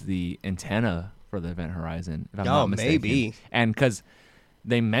is the antenna for the Event Horizon. If I'm not mistaken. maybe. And because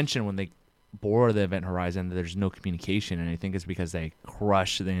they mentioned when they bore the Event Horizon that there's no communication, and I think it's because they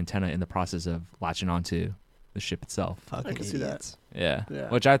crush the antenna in the process of latching onto the ship itself. Fucking can see that. idiots. Yeah. Yeah.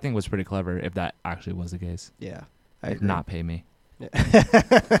 Which I think was pretty clever if that actually was the case. Yeah. I If agree. not pay me.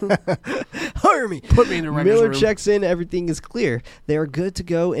 Hire me. Put me in the writer's Miller room. checks in. Everything is clear. They are good to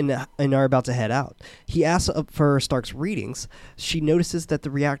go and are about to head out. He asks for Stark's readings. She notices that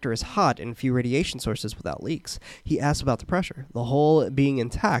the reactor is hot and few radiation sources without leaks. He asks about the pressure, the hull being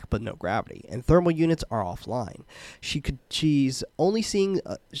intact but no gravity, and thermal units are offline. She's only seeing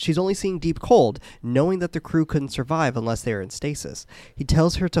deep cold, knowing that the crew couldn't survive unless they are in stasis. He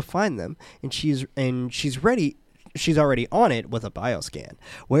tells her to find them, and she's ready. She's already on it with a bioscan.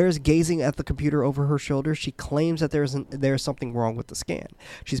 Whereas gazing at the computer over her shoulder, she claims that there's something wrong with the scan.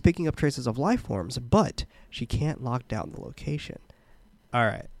 She's picking up traces of life forms, but she can't lock down the location. All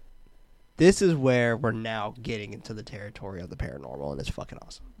right. This is where we're now getting into the territory of the paranormal, and it's fucking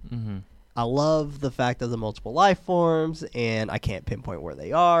awesome. Mm-hmm. I love the fact of the multiple life forms, and I can't pinpoint where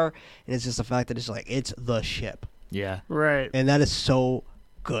they are, and it's just the fact that it's like, it's the ship. Yeah. Right. And that is so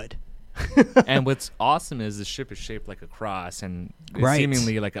good. And what's awesome is the ship is shaped like a cross, and it's Right.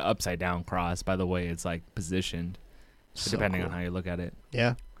 seemingly like an upside down cross by the way it's like positioned, So depending cool. on how you look at it.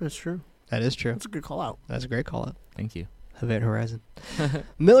 Yeah, That's true. that is true. That's a good call out. That's a great call out. Thank you. Event Horizon.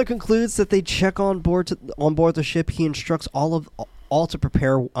 Miller concludes that they check on board the ship. He instructs all all to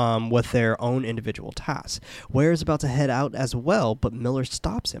prepare with their own individual tasks. Ware is about to head out as well, but Miller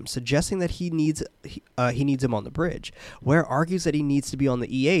stops him, suggesting that he needs him on the bridge. Ware argues that he needs to be on the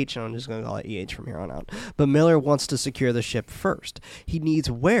EH, and I'm just going to call it EH from here on out. But Miller wants to secure the ship first. He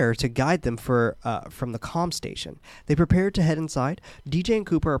needs Ware to guide them from the comm station. They prepare to head inside. DJ and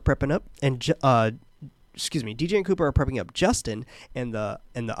Cooper are prepping up, and DJ and Cooper are prepping up Justin and the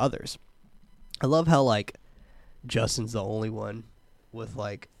others. I love how like Justin's the only one with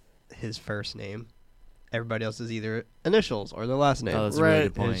like his first name. Everybody else is either initials or their last name. Oh, that's a really good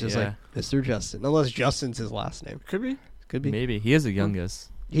And point. it's just Yeah. like Mr. Justin, unless Justin's his last name. Could be. Could be. Maybe he is the youngest.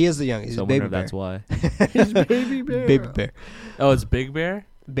 He is the youngest. He's So I Baby wonder if Bear. that's why. He's Baby Bear. Baby Bear. Oh, it's Big Bear.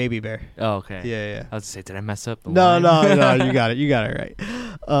 Baby Bear. Oh, okay. Yeah. I was to say, did I mess up? The No, line? no. You got it. You got it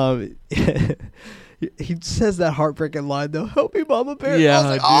right. He says that heartbreaking line though. Help me, Mama Bear. Yeah, I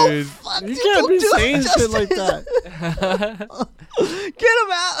was like, dude. Oh, fuck, You dude, can't don't be do it, saying shit Justin. like that. Get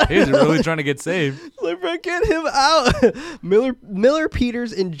him out. He's really trying to get saved. Like, bro, get him out. Miller,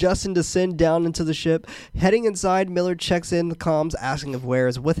 Peters, and Justin descend down into the ship. Heading inside, Miller checks in the comms, asking if Ware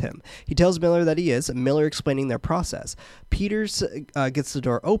is with him. He tells Miller that he is, Miller explaining their process. Peters gets the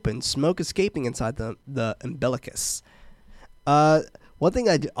door open, smoke escaping inside the umbilicus. One thing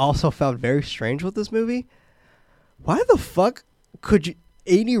I also found very strange with this movie, why the fuck could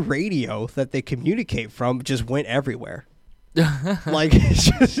any radio that they communicate from just went everywhere? Like,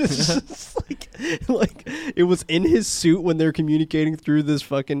 it's just like it was in his suit when they're communicating through this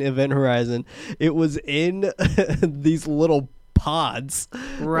fucking event horizon. It was in these little pods.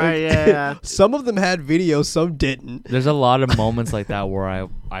 Right, Like, yeah. Some of them had video, some didn't. There's a lot of moments like that where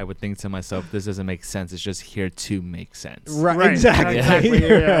I would think to myself, this doesn't make sense. It's just here to make sense. Right, exactly.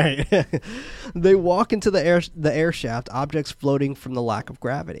 yeah. Right. They walk into the air shaft, objects floating from the lack of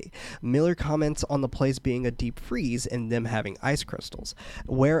gravity. Miller comments on the place being a deep freeze and them having ice crystals.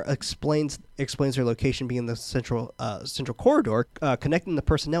 Ware explains their location being the central corridor connecting the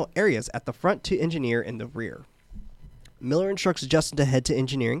personnel areas at the front to engineer in the rear. Miller instructs Justin to head to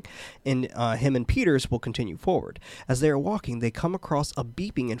engineering, and him and Peters will continue forward. As they are walking, they come across a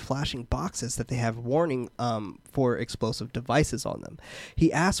beeping and flashing boxes that they have warning for explosive devices on them.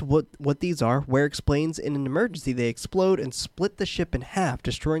 He asks what these are. Ware explains in an emergency they explode and split the ship in half,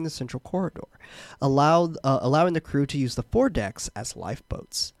 destroying the central corridor, allowing the crew to use the foredecks as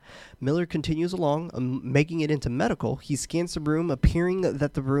lifeboats. Miller continues along, making it into medical. He scans the room, appearing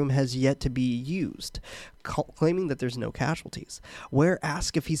that the room has yet to be used, claiming that there's no casualties. Ware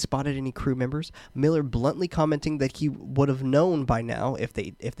asks if he spotted any crew members, Miller bluntly commenting that he would have known by now if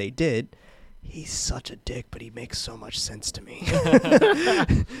they did. He's such a dick, but he makes so much sense to me.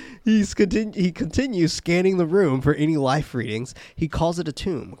 He continues scanning the room for any life readings. He calls it a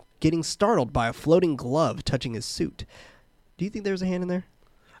tomb, getting startled by a floating glove touching his suit. Do you think there's a hand in there?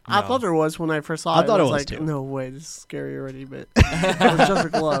 I No. thought there was when I first saw I it. thought it was like, too. no way, this is scary already, but it was just a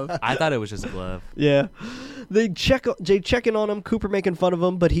glove. I thought it was just a glove. Yeah. They check in on him, Cooper making fun of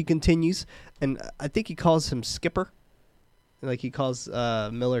him, but he continues, and I think he calls him Skipper. Like he calls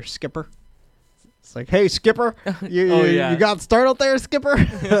Miller Skipper. It's like, hey, Skipper, you got startled there, Skipper?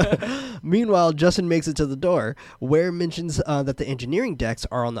 Meanwhile, Justin makes it to the door. Ware mentions that the engineering decks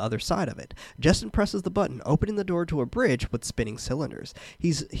are on the other side of it. Justin presses the button, opening the door to a bridge with spinning cylinders.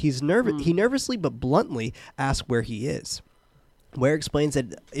 He's nervous. He nervously but bluntly asks where he is. Ware explains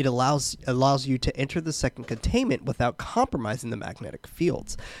that it allows you to enter the second containment without compromising the magnetic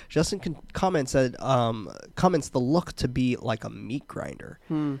fields. Justin comments the look to be like a meat grinder.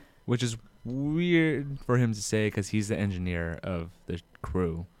 Which is weird for him to say because he's the engineer of the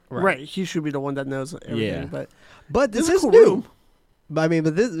crew. Right. He should be the one that knows everything. Yeah. But this It's a is cool new. room. I mean,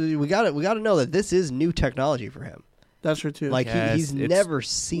 but this we got to know that this is new technology for him. That's true too. Like Yes, he's it's- never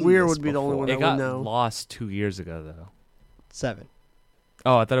seen. Weir this would be the only before. one It I got would know. lost 2 years ago, though. 7,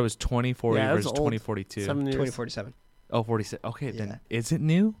 Oh, I thought it was 2040 Yeah, it was versus old. 2042. 7 years. 2047. Oh, 46. Okay, Yeah. then is it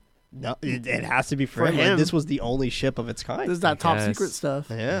new? No, it has to be for, For him. Like, him. this was the only ship of its kind. This is that top Yes. secret stuff.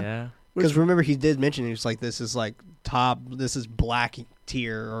 Yeah. Which- Because remember, he did mention he was like, "This is like top. This is black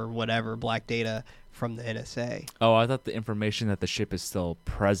tier or whatever, black data from the NSA." Oh, I thought the information that the ship is still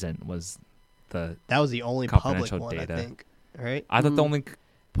present was the. That was the only public Confidential one, data. I think. Right? I thought the only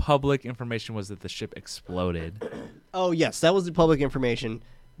public information was that the ship exploded. Oh yes, that was the public information.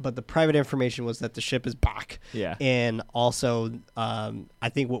 But the private information was that the ship is back. Yeah. And also, I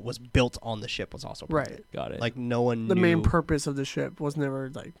think what was built on the ship was also private. Right. Got it. Like no one The knew. main purpose of the ship was never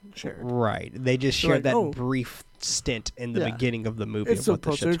like shared. Right. They just They're shared like, that "Oh." brief stint in the Yeah. beginning of the movie It's of what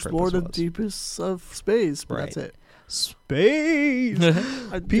the supposed to ship's explore purpose the was. deepest of space, but Right. that's it. Space.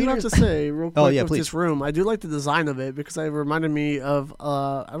 I do have to say real quick with please. this room, I do like the design of it because it reminded me of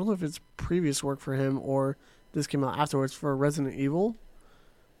I don't know if it's previous work for him or this came out afterwards for Resident Evil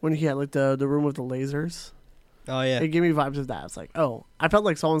when he had like the room with the lasers. Oh yeah, It gave me vibes of that. It's like, oh, I felt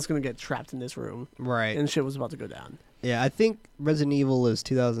like someone's gonna get trapped in this room right. and shit was about to go down. Yeah, I think Resident Evil is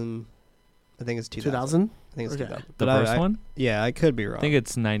 2000. I think it's 2000. 2000? I think it's Okay. 2000. The But first one? Yeah, I could be wrong. I think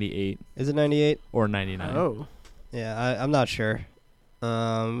it's 98 Is it 98? or 99. Oh. Yeah, I'm not sure.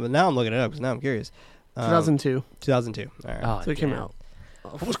 But now I'm looking it up because now I'm curious. 2002. 2002. All right. Oh, So it came damn. out.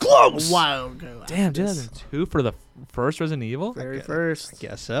 It was close. A while ago. Damn, This 2002 for the first Resident Evil? Very I first.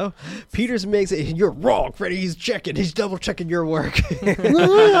 guess so. Peters makes it. You're wrong, Freddy. He's checking. He's double checking your work.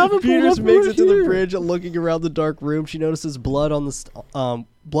 Peters makes it to the bridge, looking around the dark room. She notices blood on the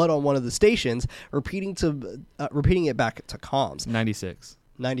blood on one of the stations, repeating it back to comms. 96.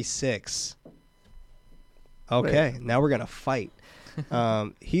 96. Okay, now we're gonna fight.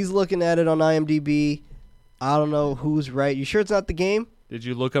 He's looking at it on IMDb. I don't know who's right. You sure it's not the game? Did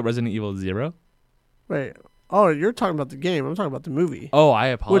you look up Resident Evil 0? Wait. Oh, you're talking about the game. I'm talking about the movie. Oh, I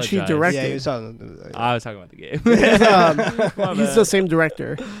apologize. Which he directed. Yeah, he was talking. I was talking about the game. He's the same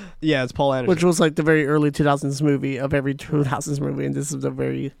director, Yeah, it's Paul Anderson. which was like the very early 2000s movie of every 2000s movie, and this is the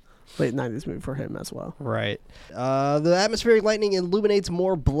very late 90s movie for him as well. Right. The atmospheric lightning illuminates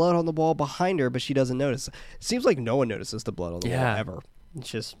more blood on the wall behind her, but she doesn't notice. It seems like no one notices the blood on the wall Yeah. ever. It's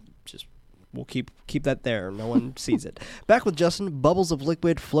just we'll keep that there. No one sees it. Back with Justin, bubbles of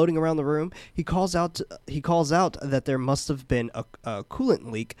liquid floating around the room. He calls out that there must have been a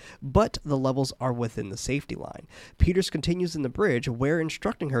coolant leak, but the levels are within the safety line. Peters continues in the bridge, where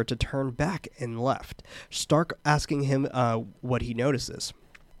instructing her to turn back and left. Stark asking him what he notices.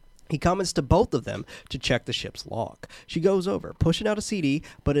 He comments to both of them to check the ship's log. She goes over, pushing out a CD,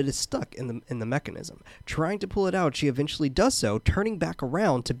 but it is stuck in the mechanism. Trying to pull it out, she eventually does so, turning back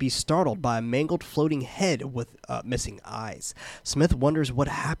around to be startled by a mangled floating head with missing eyes. Smith wonders what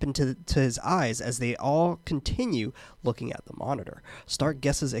happened to his eyes as they all continue looking at the monitor. Stark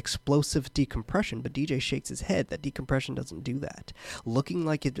guesses explosive decompression, but DJ shakes his head that decompression doesn't do that, looking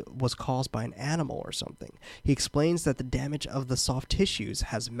like it was caused by an animal or something. He explains that the damage of the soft tissues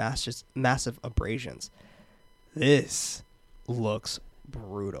has massive abrasions. This looks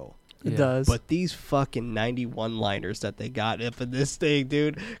brutal. It Yeah. does. But these fucking 91 liners that they got up in this thing,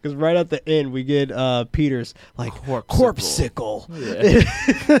 dude, because right at the end we get Peters like corpsicle. Yeah.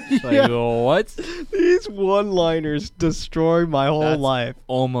 Like, what? These one-liners destroy my whole That's life.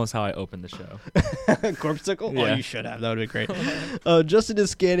 Almost how I opened the show. Corpsicle? Oh, Yeah. you should have. That would be great. Justin is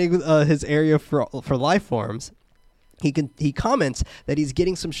scanning his area for life forms. He comments that he's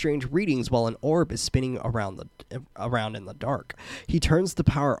getting some strange readings while an orb is spinning around in the dark. He turns the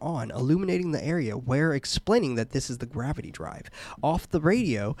power on, illuminating the area, where explaining that this is the gravity drive. Off the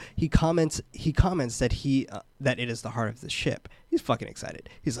radio, he comments that that it is the heart of the ship. He's fucking excited.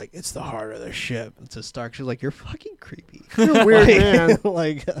 He's like, "It's the heart of the ship." To Stark, she's like, "You're fucking creepy." You're a weird man.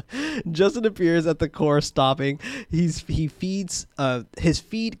 Like, Justin appears at the core, stopping. He feeds. His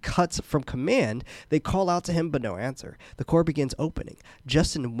feed cuts from command. They call out to him, but no answer. The core begins opening.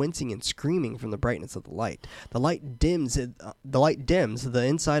 Justin wincing and screaming from the brightness of the light. The light dims. The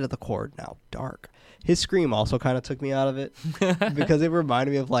inside of the core now dark. His scream also kind of took me out of it because it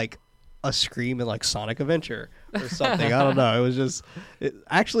reminded me of like a scream in like Sonic Adventure or something. I don't know. It was just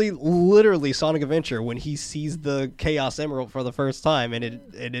actually literally Sonic Adventure when he sees the Chaos Emerald for the first time and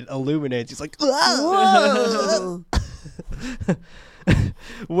it illuminates. He's like, "Whoa!"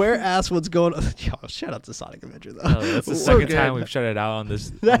 Whereas what's going on? Yo, shout out to Sonic Adventure though. Oh, that's the So second good. time we've shut it out on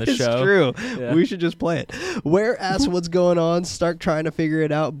this That on the is show. true. Yeah. We should just play it. Whereas what's going on? Stark trying to figure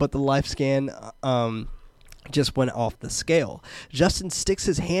it out, but the life scan just went off the scale. Justin sticks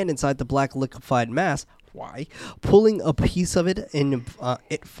his hand inside the black liquefied mass. Why? Pulling a piece of it and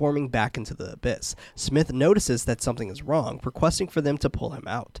it forming back into the abyss. Smith notices that something is wrong, requesting for them to pull him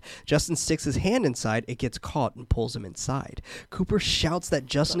out. Justin sticks his hand inside, it gets caught and pulls him inside. Cooper shouts that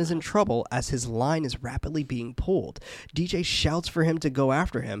Justin is in trouble as his line is rapidly being pulled. DJ shouts for him to go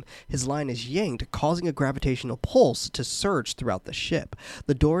after him. His line is yanked, causing a gravitational pulse to surge throughout the ship.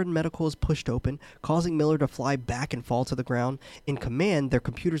 The door in medical is pushed open, causing Miller to fly back and fall to the ground. In command, their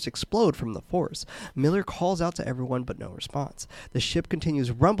computers explode from the force. Miller calls out to everyone, but no response. The ship continues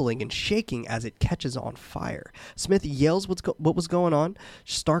rumbling and shaking as it catches on fire. Smith yells what was going on.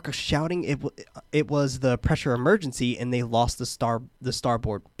 Stark shouting it was the pressure emergency and they lost the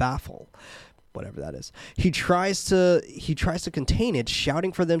starboard baffle. Whatever that is. He tries to contain it,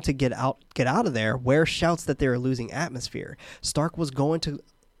 shouting for them to get out of there. Ware shouts that they are losing atmosphere. Stark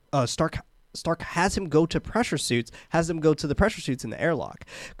Stark has him go to the pressure suits in the airlock.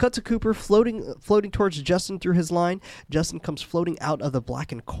 Cut to Cooper floating towards Justin through his line. Justin comes floating out of the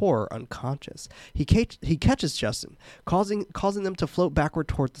blackened core unconscious. He catches Justin, causing them to float backward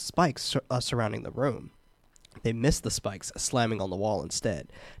toward the spikes surrounding the room. They miss the spikes, slamming on the wall instead.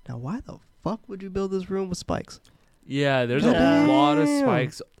 Now, why the fuck would you build this room with spikes? Yeah, there's a lot of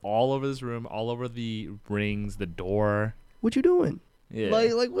spikes all over this room, all over the rings, the door. What you doing? Yeah.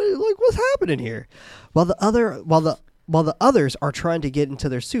 What's happening here? While the others are trying to get into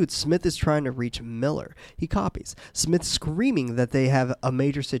their suits, Smith is trying to reach Miller. He copies. Smith screaming that they have a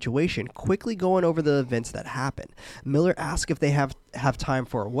major situation, quickly going over the events that happen. Miller asks if they have time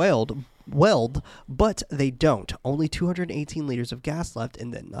for a weld, but they don't. Only 218 liters of gas left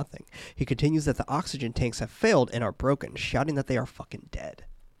and then nothing. He continues that the oxygen tanks have failed and are broken, shouting that they are fucking dead.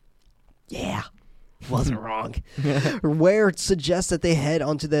 Yeah. Wasn't wrong. Ware suggests that they head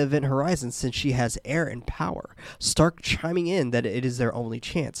onto the event horizon since she has air and power. Stark chiming in that it is their only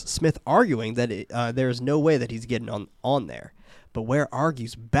chance. Smith arguing that there is no way that he's getting on there. But Ware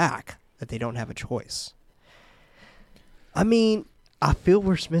argues back that they don't have a choice. I mean, I feel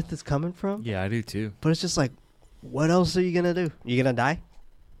where Smith is coming from. Yeah, I do too. But it's just like, what else are you going to do? You going to die?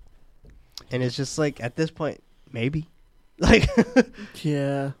 And it's just like, at this point, maybe. Like,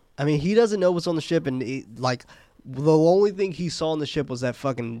 Yeah. I mean, he doesn't know what's on the ship, and the only thing he saw on the ship was that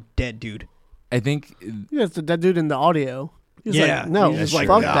fucking dead dude. I think Yeah, it's the dead dude in the audio. He's Yeah, like, no, he's just fuck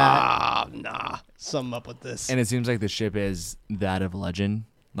like, that. Nah, something up with this. and it seems like the ship is that of Legend.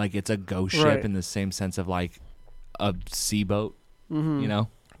 Like it's a ghost Right. ship in the same sense of like a sea boat, Mm-hmm. you know?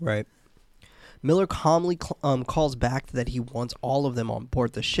 Right. Miller calmly calls back that he wants all of them on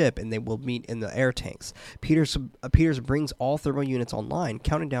board the ship and they will meet in the air tanks. Peters brings all thermal units online,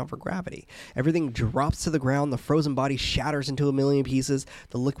 counting down for gravity. Everything drops to the ground. The frozen body shatters into a million pieces.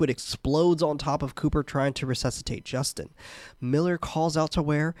 The liquid explodes on top of Cooper trying to resuscitate Justin. Miller calls out to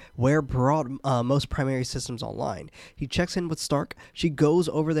Ware. Ware brought most primary systems online. He checks in with Stark. She goes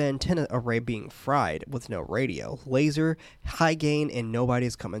over the antenna array being fried with no radio, laser, high gain, and nobody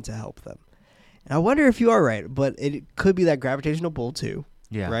is coming to help them. And I wonder if you are right, but it could be that gravitational pull too,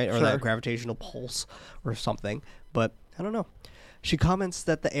 Yeah. right? Or Sure. that gravitational pulse or something. But I don't know. She comments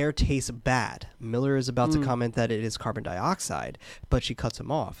that the air tastes bad. Miller is about to comment that it is carbon dioxide, but she cuts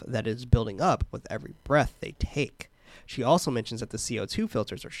him off, that it is building up with every breath they take. She also mentions that the CO2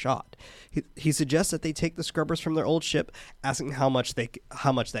 filters are shot. He suggests that they take the scrubbers from their old ship, asking how much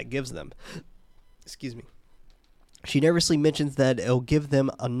that gives them. Excuse me. She nervously mentions that it'll give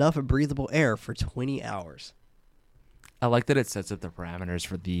them enough breathable air for 20 hours. I like that it sets up the parameters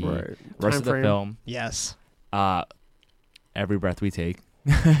for the Right. rest of the Timeframe. film. Yes. Every breath we take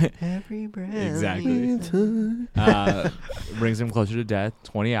Every breath. Exactly. Brings them closer to death.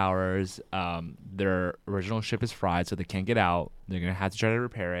 20 hours. Their original ship is fried, so they can't get out. They're gonna have to try to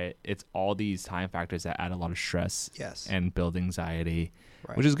repair it. It's all these time factors that add a lot of stress Yes. and build anxiety,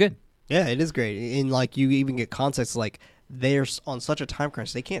 Right. which is good. Yeah, it is great. And like you even get context like they're on such a time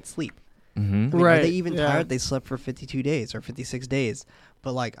crunch they can't sleep. Mm-hmm. I mean, Right, Are they even yeah. tired? They slept for 52 days or 56 days.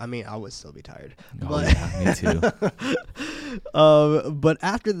 But like, I mean, I would still be tired. Oh, But yeah, me too. but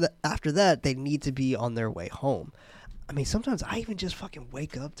after that, they need to be on their way home. I mean, sometimes I even just fucking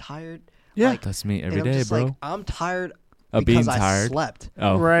wake up tired. Yeah. Like, That's me and every I'm day, just bro. like, I'm tired Of because being I tired. slept.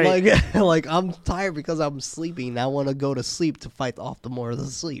 Oh, Right. Like I'm tired because I'm sleeping. And I want to go to sleep to fight off the more of the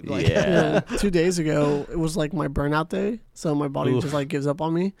sleep. Like, yeah. 2 days ago, it was like my burnout day, so my body Oof. just like gives up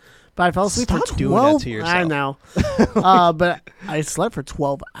on me. But I fell asleep Stop for doing that 12. to yourself. I know. But I slept for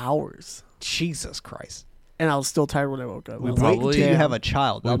 12 hours, Jesus Christ. and I was still tired when I woke up. I We was Wait like, probably- until you "Damn." have a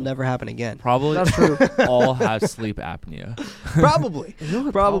child. That'll never happen again. Probably That's true. all have sleep apnea. Probably.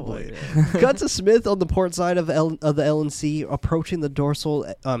 know, Probably. Cut to Smith on the port side of the LNC, approaching the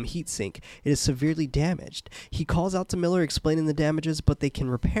dorsal heat sink. It is severely damaged. He calls out to Miller, explaining the damages, but they can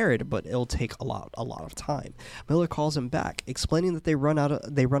repair it, but it'll take a lot of time. Miller calls him back, explaining that they run out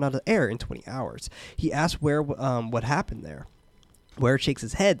of air in 20 hours. He asks where what happened there. Ware shakes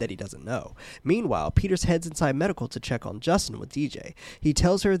his head that he doesn't know. Meanwhile, Peters heads inside medical to check on Justin with DJ. He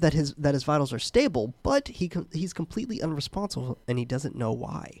tells her that his vitals are stable, but he's completely unresponsive and he doesn't know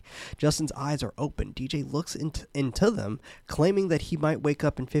why. Justin's eyes are open. DJ looks into them, claiming that he might wake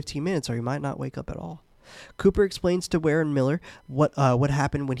up in 15 minutes or he might not wake up at all. Cooper explains to Ware and Miller what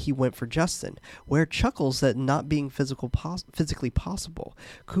happened when he went for Justin. Ware chuckles at not being physically possible.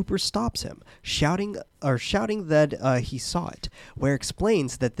 Cooper stops him, shouting that he saw it. Ware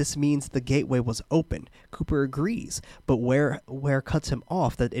explains that this means the gateway was open. Cooper agrees, but Ware cuts him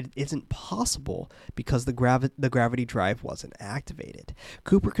off that it isn't possible because the gravity drive wasn't activated.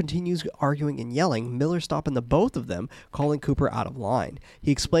 Cooper continues arguing and yelling, Miller stopping the both of them, calling Cooper out of line.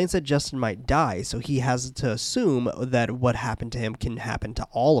 He explains that Justin might die, so he has to assume that what happened to him can happen to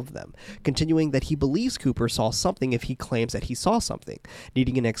all of them, continuing that he believes Cooper saw something if he claims that he saw something,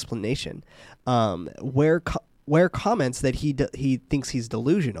 needing an explanation. Ware comments that he thinks he's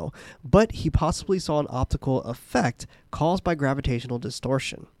delusional, but he possibly saw an optical effect caused by gravitational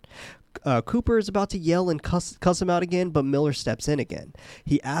distortion. Cooper is about to yell and cuss him out again, but Miller steps in again.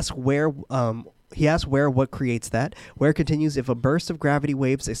 He asks Ware what creates that. Ware continues, if a burst of gravity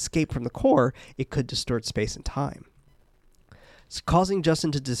waves escape from the core, it could distort space and time, causing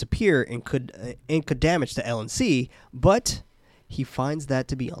Justin to disappear and could damage the LNC, but he finds that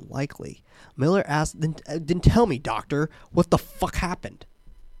to be unlikely. Miller asks, then tell me, Doctor, what the fuck happened?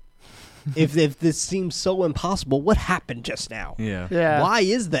 if this seems so impossible, what happened just now? Yeah. Why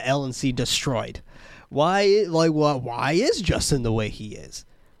is the LNC destroyed? Why is Justin the way he is?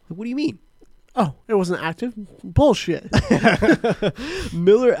 What do you mean? Oh, it wasn't active? Bullshit.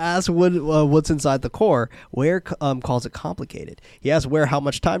 Miller asks what's inside the core. Ware calls it complicated. He asks Ware how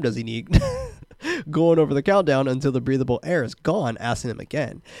much time does he need, going over the countdown until the breathable air is gone, asking him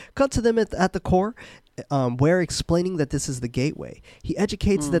again. Cut to them at the core, Ware explaining that this is the gateway. He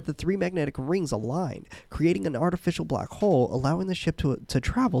educates that the three magnetic rings align, creating an artificial black hole, allowing the ship to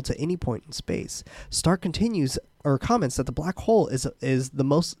travel to any point in space. Stark comments that the black hole is the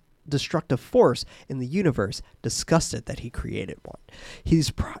most destructive force in the universe, disgusted that he created one. He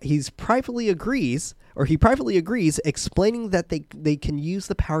privately agrees, explaining that they can use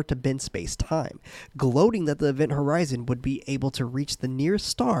the power to bend space-time, gloating that the event horizon would be able to reach the nearest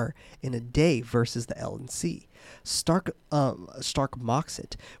star in a day versus the LNC. Stark mocks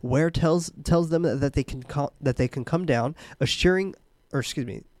it. Ware tells them that they can come down, tells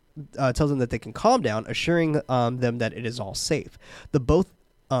them that they can calm down, assuring them that it is all safe. They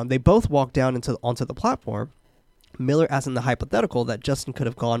both walk down onto the platform, Miller asking the hypothetical that Justin could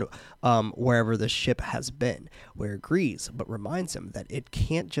have gone wherever the ship has been. Ware agrees, but reminds him that it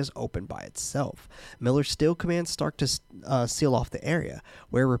can't just open by itself. Miller still commands Stark to seal off the area.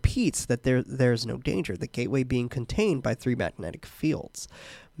 Ware repeats that there's no danger, the gateway being contained by three magnetic fields.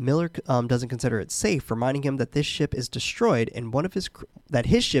 Miller doesn't consider it safe, reminding him that this ship is destroyed and one of his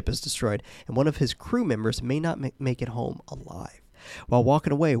crew members may not make it home alive. While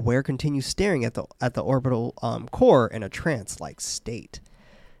walking away, Ware continues staring at the orbital core in a trance-like state.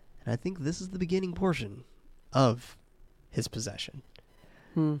 And I think this is the beginning portion of his possession.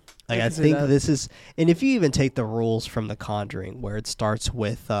 I think this is, and if you even take the rules from The Conjuring, where it starts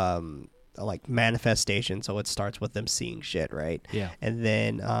with manifestation, so it starts with them seeing shit, right? Yeah. And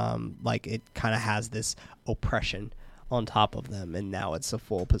then it kind of has this oppression on top of them, and now it's a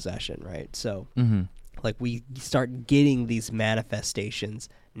full possession, right? So. Mm-hmm. We start getting these manifestations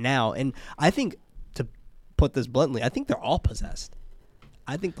now. And I think, to put this bluntly, I think they're all possessed.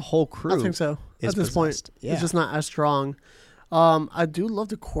 I think the whole crew I think so. is At this possessed. point, Yeah. it's just not as strong. I do love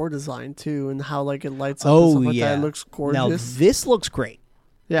the core design, too, and how it lights up and stuff like that. It looks gorgeous. Now, this looks great.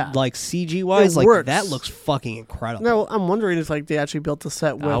 Yeah. CG-wise, It works. that looks fucking incredible. No, I'm wondering if they actually built the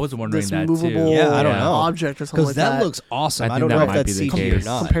set with I was wondering this that, too. movable Yeah, I don't know. object or something like that. Because that looks awesome. I I don't think know that if might that's be the CG or case.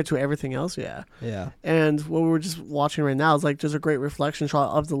 not. Compared to everything else, yeah. Yeah. And what we're just watching right now is just a great reflection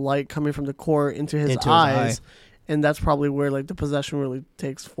shot of the light coming from the core into his eyes. And that's probably where the possession really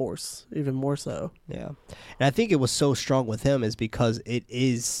takes force, even more so. Yeah. And I think it was so strong with him is because it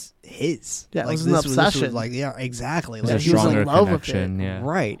is his. Yeah, it was an obsession. Yeah, exactly. There's a he was in stronger love with connection, it. yeah.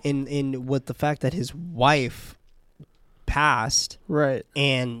 Right. And with the fact that his wife passed, Right.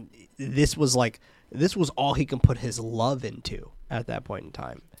 and this was all he can put his love into at that point in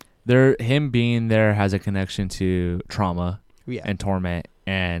time. Him being there has a connection to trauma and torment,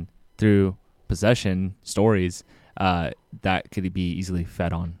 and through possession stories that could be easily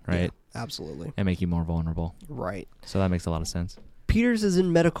fed on, right? Yeah, absolutely. And make you more vulnerable. Right. So that makes a lot of sense. Peters is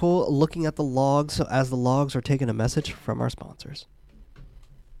in medical looking at the logs as the logs are taking a message from our sponsors.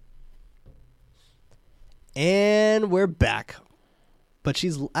 And we're back. But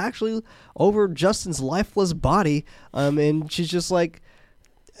she's actually over Justin's lifeless body, and she's just like,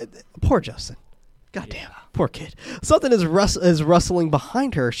 poor Justin. Goddamn, poor kid. Something is rustling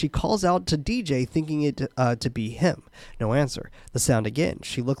behind her. She calls out to DJ, thinking it to be him. No answer. The sound again.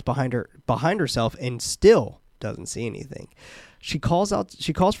 She looks behind herself, and still doesn't see anything. She calls for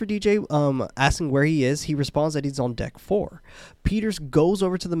DJ, asking where he is. He responds that he's on deck 4. Peters goes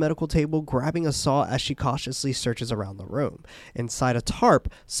over to the medical table, grabbing a saw as she cautiously searches around the room. Inside a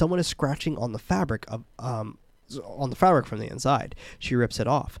tarp, someone is scratching on the fabric from the inside. She rips it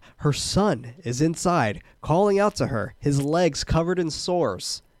off. Her son is inside, calling out to her, his legs covered in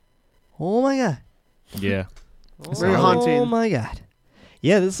sores. Oh my god. Yeah. Very haunting. Oh my god.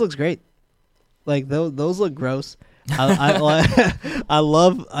 Yeah, this looks great. Like those look gross. I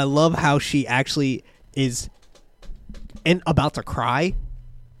love how she actually is about to cry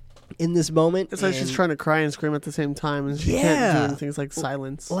in this moment. It's like she's trying to cry and scream at the same time, and she can't do anything. It's like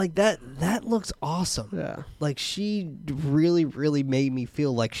silence. Like that looks awesome. Yeah. Like she really, really made me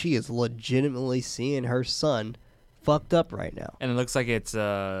feel like she is legitimately seeing her son fucked up right now. And it looks like it's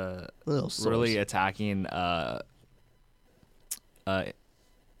really attacking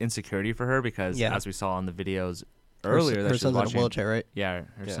insecurity for her because as we saw in the videos earlier, her son's in a wheelchair, right? Yeah,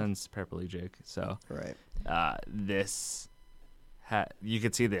 her son's paraplegic. So right. You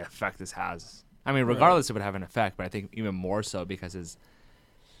could see the effect this has. I mean, regardless, it would have an effect, but I think even more so because his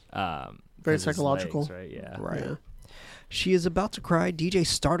very psychological, legs, right? Yeah, right. Yeah. She is about to cry. DJ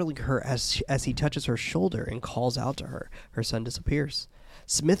startling her as he touches her shoulder and calls out to her. Her son disappears.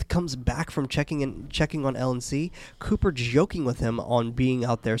 Smith comes back from checking on L&C, Cooper joking with him on being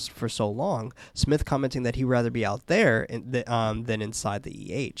out there for so long, Smith commenting that he'd rather be out there than inside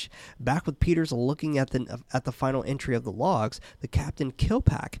the EH. Back with Peters looking at the final entry of the logs, the Captain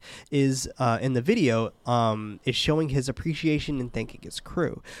Kilpack is in the video is showing his appreciation and thanking his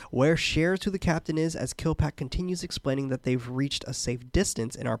crew. Ware shares who the captain is as Kilpack continues explaining that they've reached a safe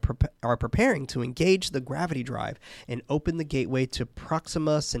distance and are preparing to engage the gravity drive and open the gateway to Proxima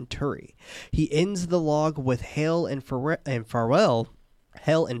Centauri. He ends the log with hail and farewell,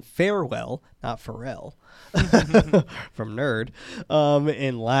 not Pharrell, from Nerd,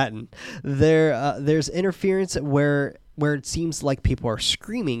 in Latin. There's interference where it seems like people are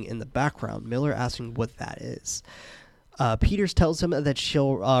screaming in the background. Miller asking what that is. Peters tells him that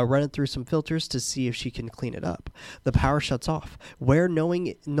she'll run it through some filters to see if she can clean it up. The power shuts off. Ware knowing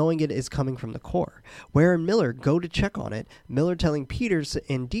it is coming from the core. Ware and Miller go to check on it, Miller telling Peters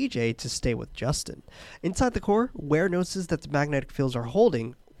and DJ to stay with Justin. Inside the core, Ware notices that the magnetic fields are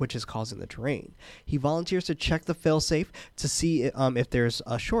holding, which is causing the drain. He volunteers to check the failsafe to see if there's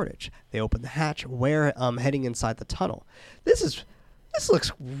a shortage. They open the hatch, Ware heading inside the tunnel. This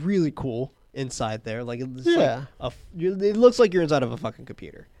looks really cool. Inside there, like it's it looks like you're inside of a fucking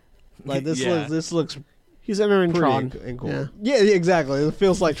computer. Like this looks. He's entering Tron. And cool. Yeah, exactly. It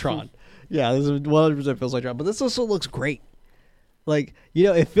feels like Tron. Yeah, this is 100% feels like Tron. But this also looks great. Like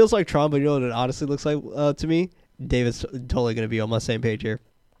it feels like Tron, but you know what it honestly looks like to me. David's totally gonna be on my same page here.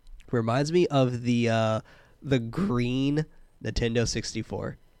 Reminds me of the green Nintendo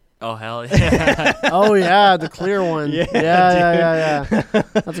 64. Oh hell yeah! Oh yeah, the clear one. Yeah.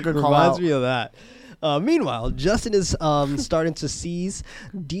 That's a good call. Reminds me of that. Meanwhile, Justin is starting to seize.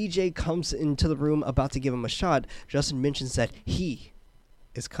 DJ comes into the room about to give him a shot. Justin mentions that he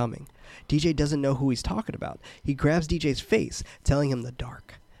is coming. DJ doesn't know who he's talking about. He grabs DJ's face, telling him the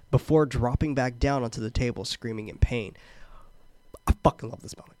dark, before dropping back down onto the table, screaming in pain. I fucking love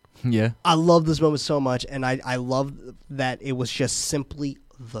this moment. Yeah. I love this moment so much, and I love that it was just simply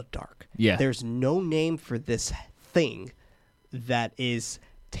the dark. Yeah. There's no name for this thing that is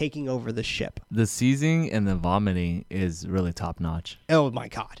taking over the ship. The seizing and the vomiting is really top notch. Oh my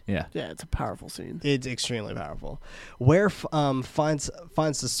god. Yeah. Yeah, it's a powerful scene. It's extremely powerful. Ware finds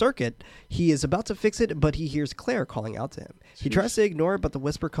the circuit. He is about to fix it, but he hears Claire calling out to him. He tries to ignore it, but the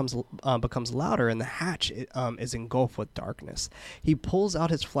whisper becomes louder, and the hatch is engulfed with darkness. He pulls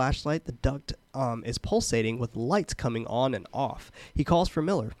out his flashlight. The duct is pulsating with lights coming on and off. He calls for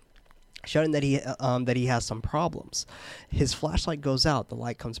Miller, shouting that he has some problems. His flashlight goes out. The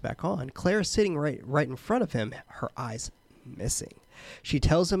light comes back on. Claire is sitting right in front of him, her eyes missing. She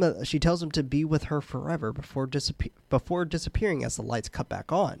tells him to be with her forever before disappearing as the lights cut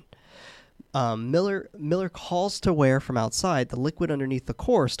back on. Miller calls to Ware from outside. The liquid underneath the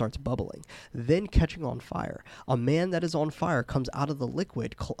core starts bubbling, then catching on fire. A man that is on fire comes out of the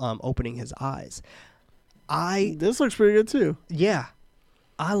liquid, opening his eyes. This looks pretty good too. Yeah.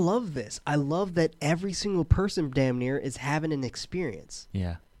 I love this. I love that every single person damn near is having an experience.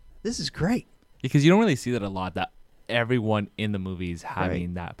 Yeah. This is great. Because you don't really see that a lot, that everyone in the movies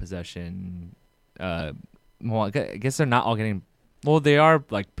having that possession. Well, I guess they're not all getting... Well, they are,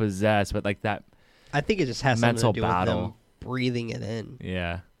 like, possessed, but, like, that I think it just has mental something to do with battle. them breathing it in,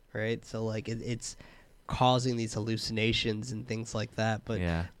 Yeah. right? So like it's causing these hallucinations and things like that. But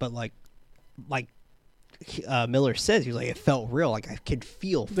Yeah. but like Miller says, he was like, it felt real. Like I could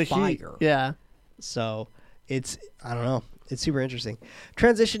feel The fire. heat. Yeah. So it's, I don't know. It's super interesting.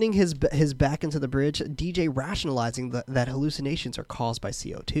 Transitioning his back into the bridge, DJ rationalizing that hallucinations are caused by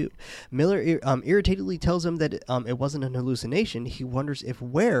CO2. Miller irritatedly tells him that it wasn't an hallucination. He wonders if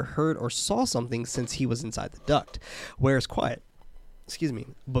Ware heard or saw something since he was inside the duct. Ware is quiet. Excuse me.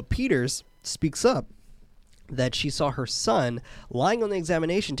 But Peters speaks up that she saw her son lying on the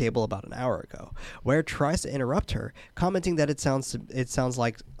examination table about an hour ago. Ware tries to interrupt her, commenting that it sounds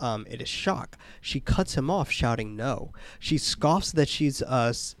like it is shock. She cuts him off, shouting no. She scoffs that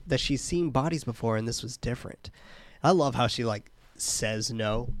she's seen bodies before and this was different. I love how she like says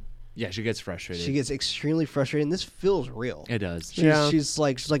no. Yeah, she gets frustrated. She gets extremely frustrated, and this feels real. It does. Yeah. She's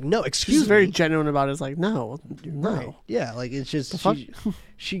like no, excuse She's very me. genuine about it. It's like, no. Right. Yeah, like it's just fuck?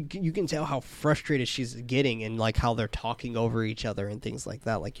 she you can tell how frustrated she's getting and like how they're talking over each other and things like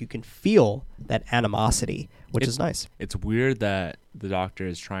that. Like you can feel that animosity, which is nice. It's weird that the doctor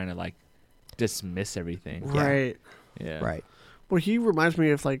is trying to like dismiss everything. Yeah. Right. Yeah. Right. Well, he reminds me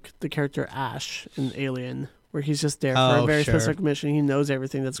of like the character Ash in Alien, where he's just there for Oh, a very sure. specific mission. He knows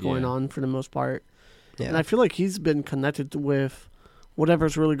everything that's going Yeah. on for the most part. Yeah. And I feel like he's been connected with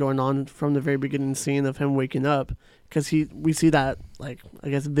whatever's really going on from the very beginning scene of him waking up, because we see that, like, I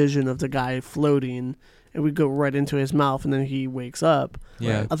guess, vision of the guy floating, and we go right into his mouth, and then he wakes up.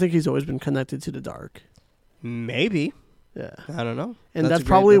 Yeah. I think he's always been connected to the dark. Maybe. Yeah. I don't know. And that's a great-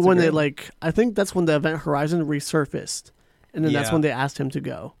 probably that's a when great they, one. like, I think that's when the Event Horizon resurfaced, and then that's Yeah. when they asked him to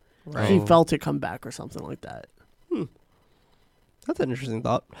go. Right. He Oh. felt it come back or something like that. That's an interesting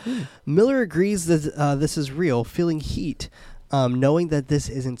thought. Miller agrees that this is real, feeling heat, knowing that this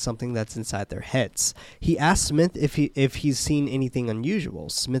isn't something that's inside their heads. He asks Smith if he's seen anything unusual.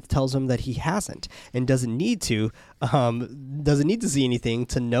 Smith tells him that he hasn't and doesn't need to see anything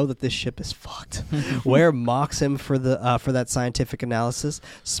to know that this ship is fucked. Ware mocks him for that scientific analysis.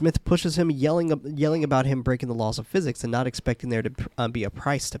 Smith pushes him, yelling about him breaking the laws of physics and not expecting there to be a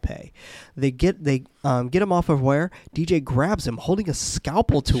price to pay. They get him off of Ware. DJ grabs him, holding a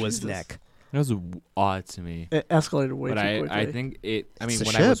scalpel to his Jesus. neck. It was odd to me. It escalated way But too I quickly. think it. I mean, It's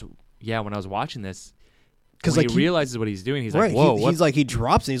when the I was ship. when I was watching this, 'Cause, when like, he he- realizes what he's doing, he's Right, like, "Whoa, what?" he's like he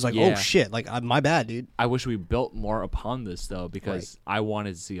drops and he's like, Yeah. "Oh shit!" Like my bad, dude. I wish we built more upon this though, because I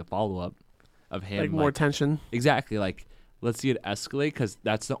wanted to see a follow up of him. like more tension. exactly. Like, let's see it escalate, because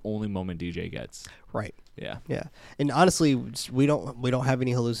that's the only moment DJ gets. Right. Yeah. Yeah. And honestly, we don't have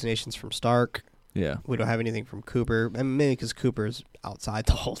any hallucinations from Stark. Yeah. We don't have anything from Cooper. I mean, maybe because Cooper's outside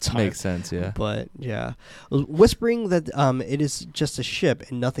the whole time. Makes sense. Yeah. But yeah, whispering that it is just a ship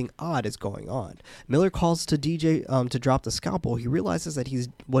and nothing odd is going on. Miller calls to DJ to drop the scalpel. He realizes that he's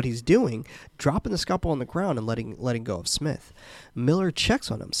doing, dropping the scalpel on the ground and letting go of Smith. Miller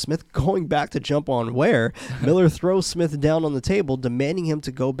checks on him. Smith going back to jump on Ware. Miller throws Smith down on the table, demanding him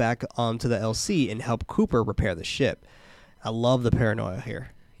to go back to the LC and help Cooper repair the ship. I love the paranoia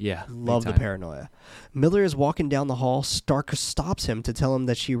here. Yeah. Love the paranoia. Miller is walking down the hall. Stark stops him to tell him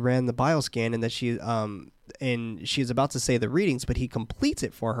that she ran the bioscan and that she's about to say the readings, but he completes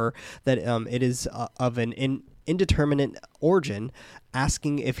it for her that it is of an indeterminate origin,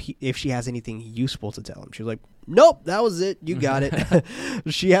 asking if she has anything useful to tell him. She's like, "Nope, that was it. You got it."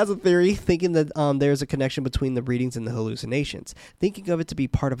 She has a theory, thinking that there's a connection between the readings and the hallucinations, thinking of it to be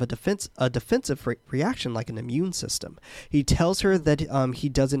part of a defensive reaction like an immune system. He tells her that he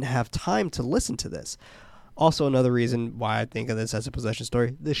doesn't have time to listen to this. Also, another reason why I think of this as a possession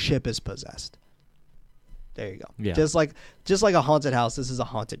story: the ship is possessed. There you go. Yeah. Just like a haunted house, this is a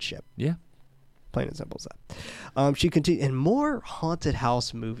haunted ship. Yeah. Plain and simple as that. She continued, and more haunted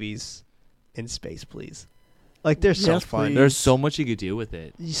house movies in space, please. Like, they're so Yes, fun. please. There's so much you could do with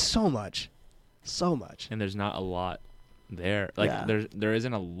it, So much. and there's not a lot there. Like, Yeah. there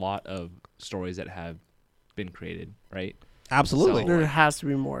isn't a lot of stories that have been created, right? Absolutely. So- There has to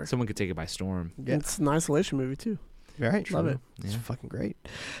be more. Someone could take it by storm. Yeah. It's an isolation movie too. Right. Love true. it. It's Yeah. fucking great.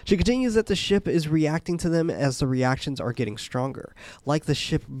 She continues that the ship is reacting to them as the reactions are getting stronger. Like the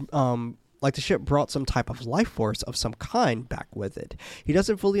ship brought some type of life force of some kind back with it. He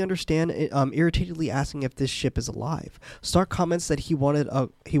doesn't fully understand, irritatedly asking if this ship is alive. Stark comments that he wanted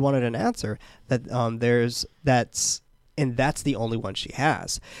an answer that that's the only one she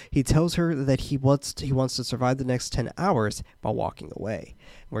has. He tells her that he wants to survive the next 10 hours by walking away.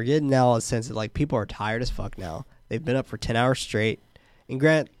 We're getting now a sense that like people are tired as fuck now. They've been up for 10 hours straight. And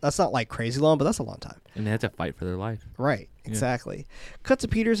Grant, that's not like crazy long, but that's a long time. And they had to fight for their life. Right, exactly. Cut to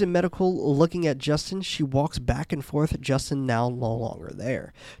Peters in medical looking at Justin. She walks back and forth, Justin now no longer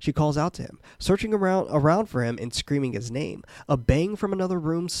there. She calls out to him, searching around for him and screaming his name. A bang from another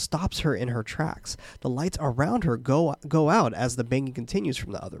room stops her in her tracks. The lights around her go out as the banging continues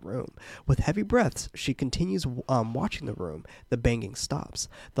from the other room. With heavy breaths, she continues watching the room. The banging stops.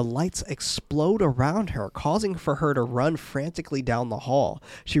 The lights explode around her, causing for her to run frantically down the hall.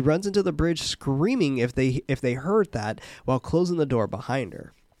 She runs into the bridge, screaming if they heard that, while closing the door behind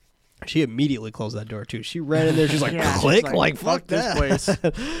her. She immediately closed that door too. She ran in there. She's like, click, she's like fuck this place.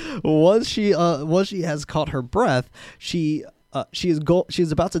 Once she has caught her breath, she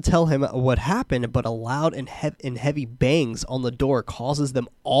is about to tell him what happened, but a loud and heavy bangs on the door causes them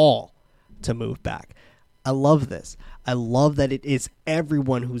all to move back. I love this. I love that it is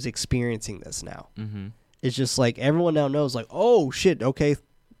everyone who's experiencing this now. Mm-hmm. It's just like everyone now knows, like, oh shit, okay,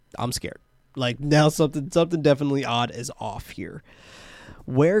 I'm scared. Like, now something definitely odd is off here.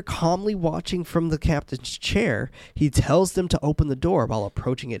 Where calmly watching from the captain's chair, he tells them to open the door while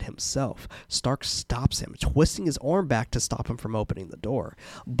approaching it himself. Stark stops him, twisting his arm back to stop him from opening the door,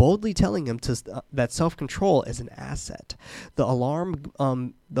 boldly telling him that self-control is an asset. The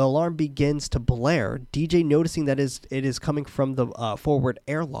alarm begins to blare, DJ noticing that it is coming from the forward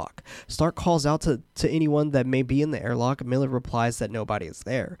airlock. Stark calls out to anyone that may be in the airlock. Miller replies that nobody is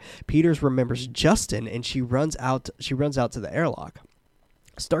there. Peters remembers Justin, and she runs out to the airlock.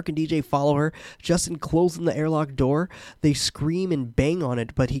 Stark and DJ follow her. Justin closing the airlock door. They scream and bang on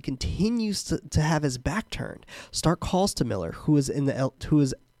it, but he continues to have his back turned. Stark calls to Miller, who is on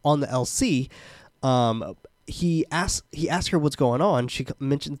the LC. He asks her what's going on. She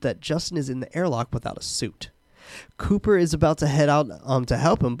mentions that Justin is in the airlock without a suit. Cooper is about to head out to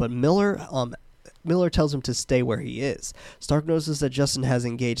help him, but Miller tells him to stay where he is. Stark notices that Justin has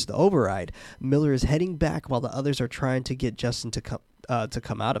engaged the override. Miller is heading back while the others are trying to get Justin to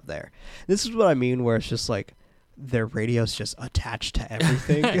come out of there. This is what I mean, where it's just like their radio's just attached to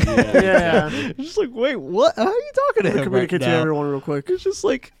everything. Yeah. It's just like, wait, what? How are you talking to him Communicate right to now? everyone real quick. It's just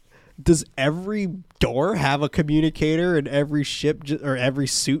like, does every door have a communicator, and every ship or every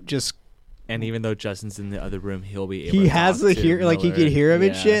suit just? And even though Justin's in the other room, he'll be able. He to has talk to to hear, like he Miller. can hear him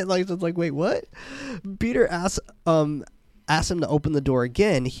and Yeah. shit. Like it's like, wait, what? Peter asks him to open the door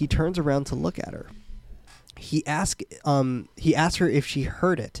again. He turns around to look at her. He asks her if she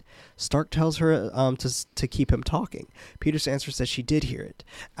heard it. Stark tells her to keep him talking. Peters answers that she did hear it,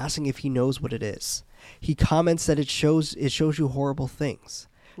 asking if he knows what it is. He comments that it shows you horrible things.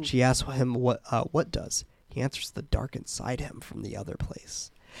 She asks him what does. He answers the dark inside him from the other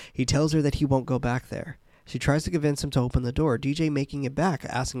place. He tells her that he won't go back there. She tries to convince him to open the door, DJ making it back,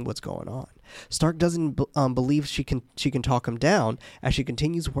 asking what's going on. Stark doesn't believe she can talk him down as she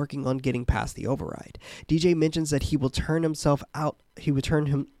continues working on getting past the override. DJ mentions that he will turn himself out.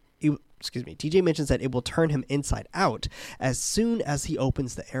 DJ mentions that it will turn him inside out as soon as he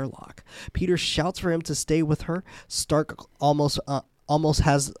opens the airlock. Peter shouts for him to stay with her. Stark almost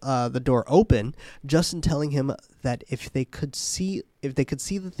has the door open. Justin telling him that if they could see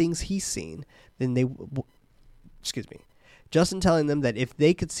the things he's seen, then they Justin telling them that if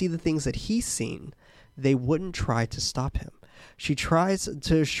they could see the things that he's seen, they wouldn't try to stop him. She tries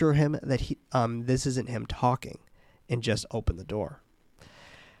to assure him that this isn't him talking, and just open the door.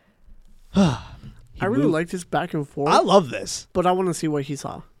 I really like this back and forth. I love this. But I want to see what he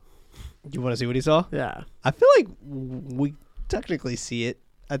saw. You want to see what he saw? Yeah. I feel like we technically see it.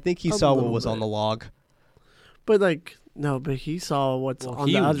 I think he saw what was on the log. But like, no, but he saw what's on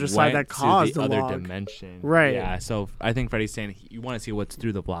he the other side that went to caused the other log. dimension. Right. Yeah. So I think Freddie's saying you want to see what's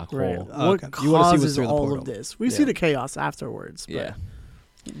through the black Right. hole. What Okay. You wanna see what's causes through the all portal. of this? We Yeah. see the chaos afterwards. But Yeah.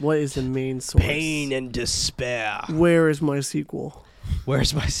 what is the main source? Pain and despair. Where is my sequel?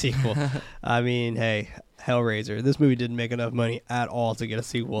 Where's my sequel? I mean, hey, Hellraiser. This movie didn't make enough money at all to get a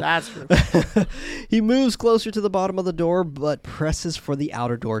sequel. That's true. He moves closer to the bottom of the door, but presses for the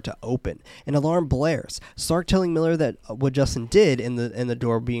outer door to open. An alarm blares. Stark telling Miller that what Justin did in the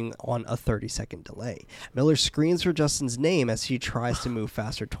door being on a 30-second delay. Miller screams for Justin's name as she tries to move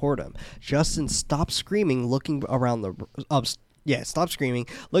faster toward him. Justin stops screaming, looking around the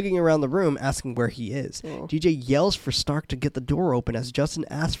room, asking where he is. DJ yells for Stark to get the door open as Justin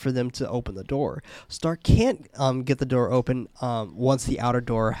asks for them to open the door. Stark can't get the door open once the outer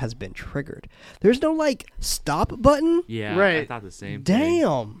door has been triggered. There's no, stop button? Yeah. Right. I thought the same thing.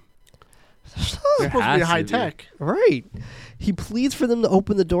 Damn. It's supposed to be has to high be. tech. Right. He pleads for them to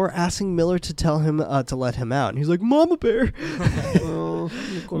open the door, asking Miller to tell him to let him out. And he's like, Mama Bear. Well,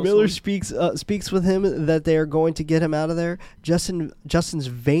 close Miller one. speaks with him that they are going to get him out of there. Justin's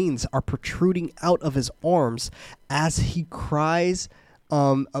veins are protruding out of his arms as he cries.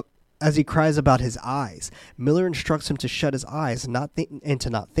 As he cries about his eyes, Miller instructs him to shut his eyes and to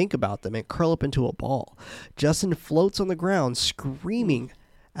not think about them and curl up into a ball. Justin floats on the ground, screaming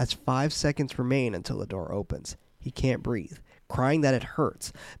as 5 seconds remain until the door opens. He can't breathe, crying that it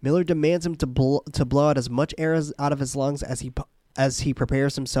hurts. Miller demands him to blow out as much air out of his lungs as he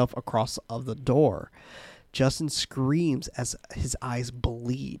prepares himself across of the door. Justin screams as his eyes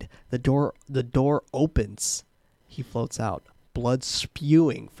bleed. The door opens. He floats out, blood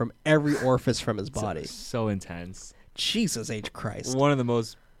spewing from every orifice from his body. So intense. Jesus H. Christ. One of the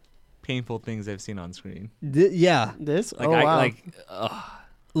most painful things I've seen on screen. Yeah. This? Like, wow.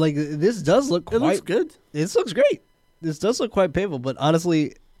 Like, this does look quite... It looks good. This looks great. This does look quite painful, but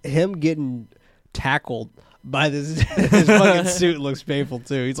honestly, him getting tackled by this his fucking suit looks painful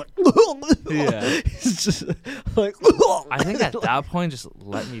too. He's like... Yeah. He's just like... I think at that point, just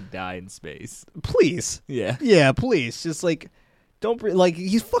let me die in space. Please. Yeah. Yeah, please. Just like... Don't like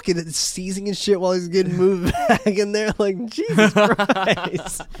he's fucking seizing his shit while he's getting moved back in there. Like Jesus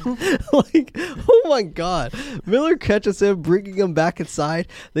Christ! Like oh my God! Miller catches him, bringing him back inside.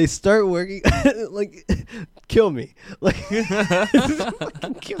 They start working. Like kill me! Like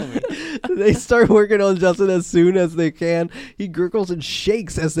fucking kill me! They start working on Justin as soon as they can. He gurgles and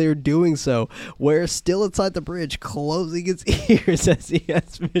shakes as they are doing so. Ware still inside the bridge, closing his ears as he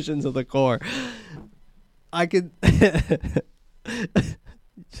has visions of the core. I could.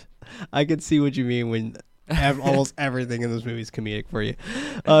 I can see what you mean when almost everything in this movie is comedic for you.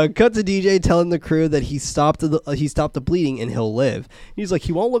 Cut to DJ telling the crew that he stopped the bleeding and he'll live. He's like,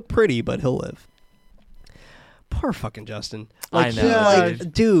 he won't look pretty, but he'll live. Poor fucking Justin. Like, I know,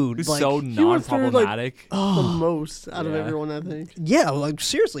 dude. Who's Like, so went through, non-problematic. The most out of Yeah. everyone, I think. yeah, like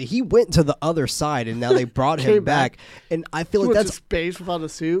seriously, he went to the other side and now they brought him Came back. And I feel He like went to that's space without a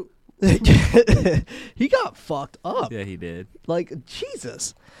suit. he got fucked up. Yeah, he did. Like,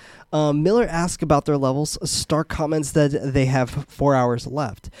 Jesus. Miller asks about their levels. Stark comments that they have 4 hours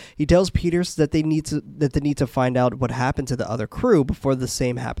left. He tells Peters that they need to find out what happened to the other crew before the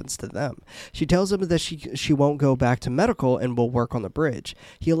same happens to them. She tells him that she won't go back to medical and will work on the bridge.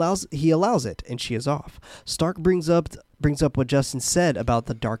 He allows it, and she is off. Stark brings up what Justin said about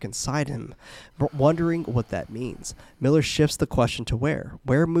the dark inside him, wondering what that means. Miller shifts the question to Ware.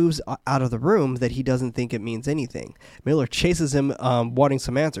 Ware moves out of the room that he doesn't think it means anything. Miller chases him, wanting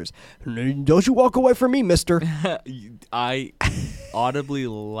some answers. Don't you walk away from me, mister. I audibly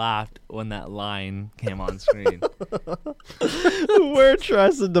laughed when that line came on screen. Ware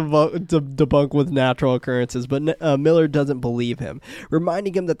tries to debunk with natural occurrences, but Miller doesn't believe him,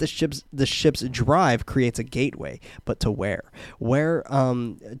 reminding him that the ship's drive creates a gateway, but to Ware. Ware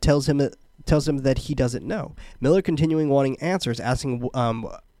tells him that he doesn't know. Miller continuing wanting answers, asking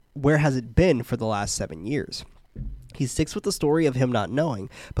where has it been for the last 7 years. He sticks with the story of him not knowing,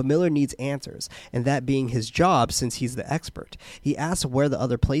 but Miller needs answers, and that being his job since he's the expert. He asks where the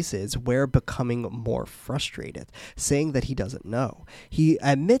other place is, Ware becoming more frustrated, saying that he doesn't know. He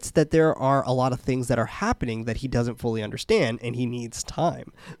admits that there are a lot of things that are happening that he doesn't fully understand, and he needs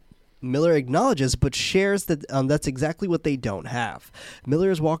time. Miller acknowledges, but shares that that's exactly what they don't have. Miller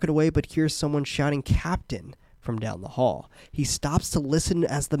is walking away, but hears someone shouting "Captain" from down the hall. He stops to listen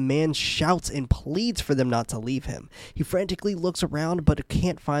as the man shouts and pleads for them not to leave him. He frantically looks around, but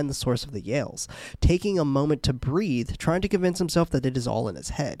can't find the source of the yells. Taking a moment to breathe, trying to convince himself that it is all in his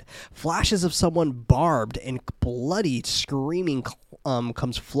head. Flashes of someone barbed and bloody screaming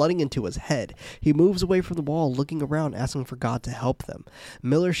comes flooding into his head. He moves away from the wall, looking around, asking for God to help them.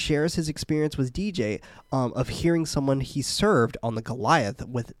 Miller shares his experience with DJ of hearing someone he served on the Goliath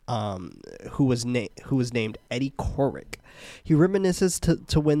with who was named Eddie Corrick. He reminisces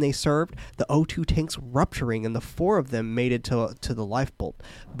to when they served, the O2 tanks rupturing and the 4 of them made it to the lifeboat,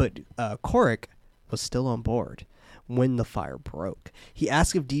 but Corrick was still on board when the fire broke. He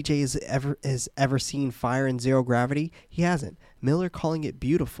asks if DJ has ever seen fire in zero gravity. He hasn't. Miller calling it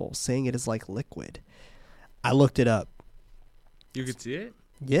beautiful, saying it is like liquid. I looked it up. You could see it?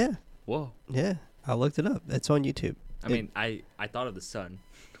 Yeah. Whoa. Yeah. I looked it up. It's on YouTube. I mean, I thought of the sun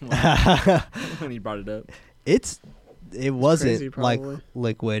when he brought it up. It wasn't crazy, like probably.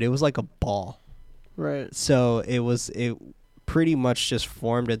 liquid. It was like a ball. Right. So it pretty much just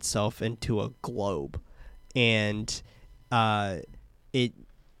formed itself into a globe. And it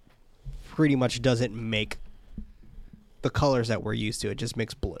pretty much doesn't make the colors that we're used to. It just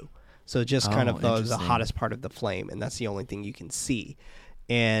makes blue. So it just kind of the interesting. hottest part of the flame, and that's the only thing you can see.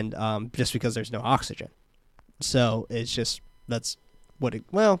 And just because there's no oxygen. So it's just, that's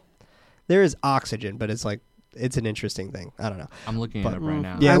there is oxygen, but it's like it's an interesting thing. I don't know. I'm looking But- it up right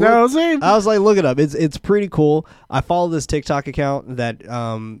now. Yeah, I know. Same. I was like, look it up. It's pretty cool. I follow this TikTok account that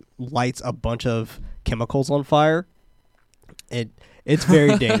lights a bunch of chemicals on fire. It's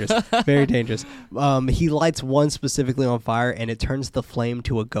very dangerous. Very dangerous. He lights one specifically on fire, and it turns the flame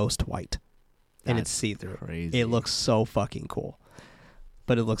to a ghost white, and it's That's see-through. crazy. It looks so fucking cool,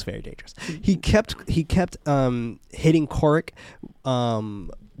 but it looks very dangerous. He kept hitting Korik,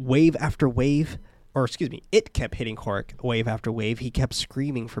 wave after wave. Or excuse me, it kept hitting Korik wave after wave. He kept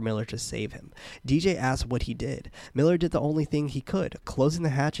screaming for Miller to save him. DJ asked what he did. Miller did the only thing he could, closing the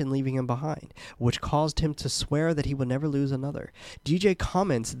hatch and leaving him behind, which caused him to swear that he would never lose another. DJ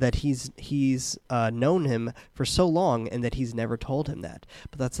comments that he's known him for so long and that he's never told him that.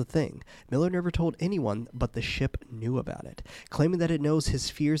 But that's the thing. Miller never told anyone, but the ship knew about it, claiming that it knows his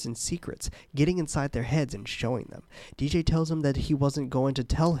fears and secrets, getting inside their heads and showing them. DJ tells him that he wasn't going to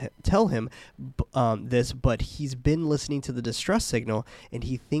tell him this, but he's been listening to the distress signal, and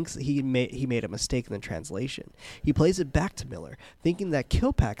he thinks he made a mistake in the translation. He plays it back to Miller, thinking that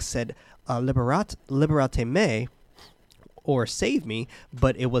Kilpack said liberate me, or save me,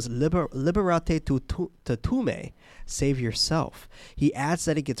 but it was liberate tu me, save yourself. He adds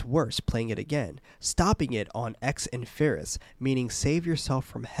that it gets worse, playing it again, stopping it on Ex Inferis, meaning save yourself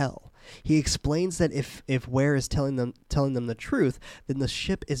from hell. He explains that if Ware is telling them the truth, then the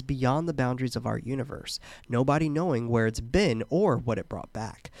ship is beyond the boundaries of our universe, nobody knowing where it's been or what it brought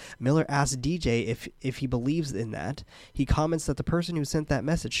back. Miller asks DJ if he believes in that. He comments that the person who sent that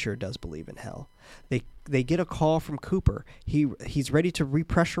message sure does believe in hell. They get a call from Cooper. He's ready to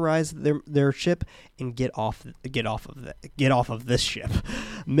repressurize their ship and get off of this ship.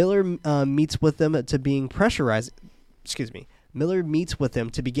 Miller meets with them to being pressurized. Excuse me. Miller meets with them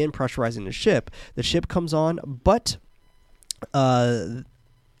to begin pressurizing the ship. The ship comes on, but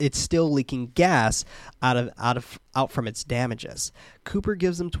it's still leaking gas out from its damages. Cooper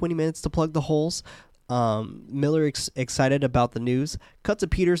gives them 20 minutes to plug the holes. Miller excited about the news. Cut to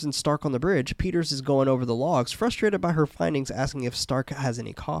Peters and Stark on the bridge. Peters is going over the logs, frustrated by her findings, asking if Stark has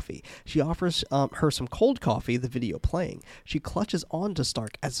any coffee. She offers her some cold coffee, the video playing. She clutches on to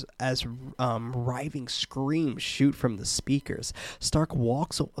Stark as writhing screams shoot from the speakers. Stark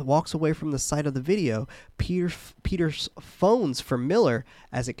walks away from the side of the video. Peters phones for Miller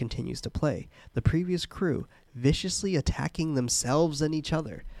as it continues to play. The previous crew viciously attacking themselves and each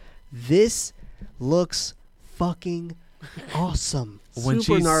other. This looks fucking awesome. When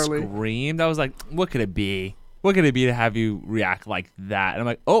Super she gnarly. screamed, I was like, what could it be? What could it be to have you react like that? And I'm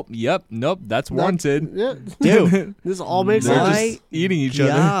like, oh, yep, nope, that's warranted. Yeah. Dude, This all makes They're sense. just eating each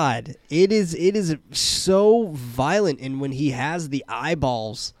other. God, it is so violent, and when he has the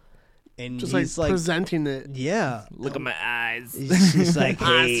eyeballs, and Just he's like, presenting it. yeah, Look at my eyes. he's like, hey,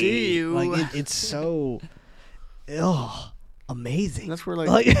 I see you. like it's so, amazing. That's where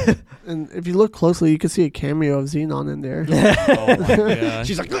and if you look closely, you can see a cameo of Xenon in there. Oh my gosh.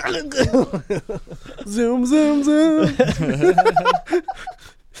 She's like, Zoom, zoom, zoom.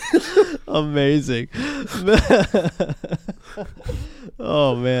 amazing.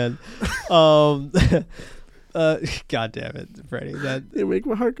 Oh man, God damn it, Freddie. They make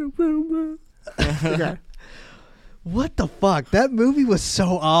my heart go boom, boom. Okay. What the fuck? That movie was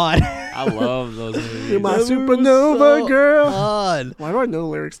so odd. I love those movies. You're my That movie was supernova so girl. Odd. Why do I know the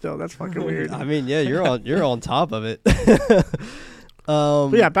lyrics still? That's fucking weird. I mean, yeah, you're on top of it.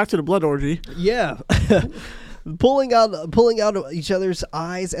 But yeah, back to the blood orgy. Yeah. pulling out each other's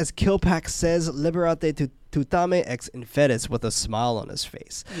eyes as Kilpack says liberate tutame ex inferis with a smile on his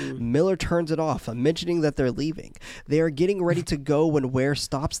face. Miller turns it off, mentioning that they're leaving. They are getting ready to go when Ware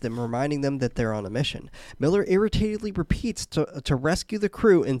stops them, reminding them that they're on a mission. Miller irritatedly repeats to rescue the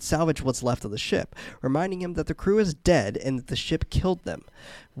crew and salvage what's left of the ship, reminding him that the crew is dead and that the ship killed them.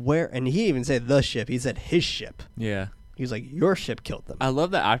 And he even said the ship, he said his ship. Yeah. He was like, your ship killed them. I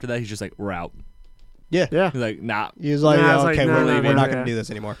love that after that, he's just like, we're out. Yeah. Yeah. He's like, nah. He was like, Nah, yeah, it's like, okay, no, we're no, leaving. no, We're not yeah. going to do this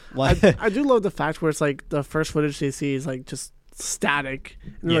anymore. I do love the fact where it's like the first footage they see is like just static.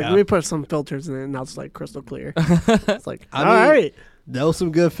 And they're Yeah. like, let me put some filters in it, and now it's like crystal clear. It's like, I all mean- right. Know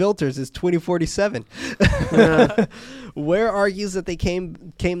some good filters. It's 2047. Yeah. Ware argues that they came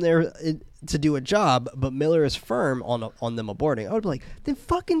there to do a job, but Miller is firm on them aborting. I would be like, then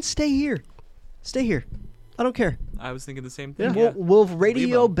fucking stay here. Stay here. I don't care. I was thinking the same thing. We'll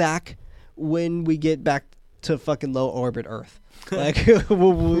radio Leave 'em. back when we get back to fucking low orbit Earth. Like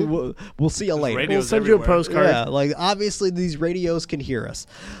we'll see you later. radio- We'll send you a everywhere. postcard. Yeah, like obviously these radios can hear us.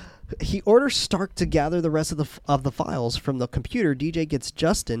 He orders Stark to gather the rest of the files from the computer. DJ gets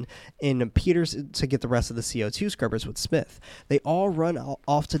Justin and Peters to get the rest of the CO2 scrubbers with Smith. They all run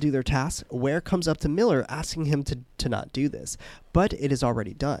off to do their tasks. Ware comes up to Miller asking him to not do this, but it is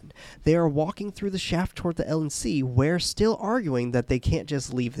already done. They are walking through the shaft toward the LNC, Ware still arguing that they can't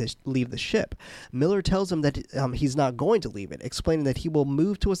just leave the ship. Miller tells him that he's not going to leave it, explaining that he will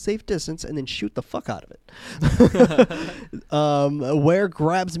move to a safe distance and then shoot the fuck out of it. Ware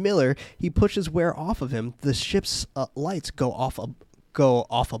grabs Miller. He pushes Ware off of him. The ship's lights go off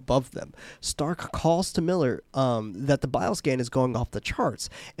above them. Stark calls to Miller that the bioscan is going off the charts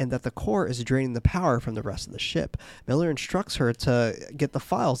and that the core is draining the power from the rest of the ship. Miller instructs her to get the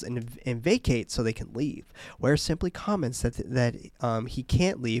files and vacate so they can leave. Ware simply comments that he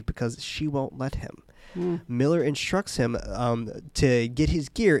can't leave because she won't let him. Miller instructs him to get his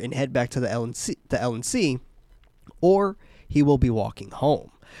gear and head back to the LNC, or he will be walking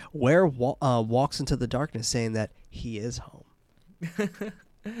home. Ware walks into the darkness saying that he is home.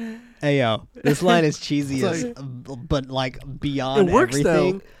 Hey yo, this line is cheesy but like beyond it works,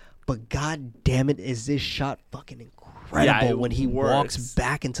 everything. though. But god damn it, is this shot fucking incredible when he walks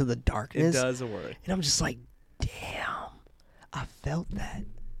back into the darkness. It does work. And I'm just like, damn, I felt that.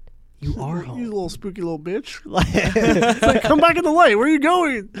 You are home. You little spooky little bitch. It's Like, come back in the light. Where are you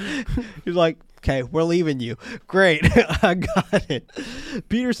going? He's like, okay, we're leaving you. Great, I got it.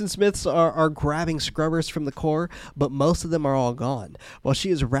 Peters and Smiths are grabbing scrubbers from the core, but most of them are all gone. While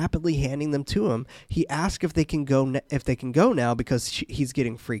she is rapidly handing them to him, he asks if they can go now because he's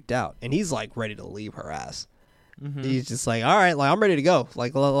getting freaked out, and he's like ready to leave her ass. Mm-hmm. He's just like, all right, like I'm ready to go.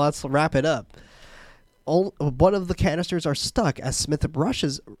 Like let's wrap it up. One of the canisters are stuck as Smith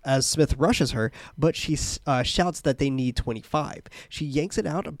rushes her, but she shouts that they need 25. She yanks it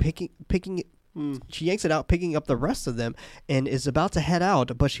out, picking up the rest of them, and is about to head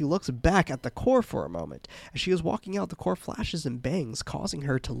out, but she looks back at the core for a moment. As she is walking out, the core flashes and bangs, causing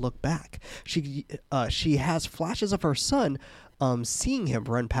her to look back. She has flashes of her son seeing him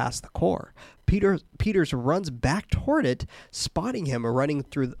run past the core. Peters runs back toward it, spotting him running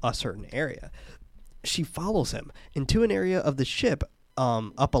through a certain area. She follows him into an area of the ship,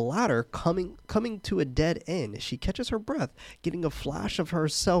 up a ladder, coming to a dead end. She catches her breath, getting a flash of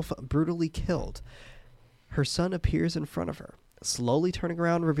herself brutally killed. Her son appears in front of her, slowly turning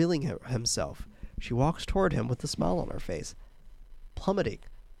around, revealing himself. She walks toward him with a smile on her face, plummeting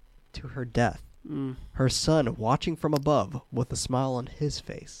to her death. Her son watching from above with a smile on his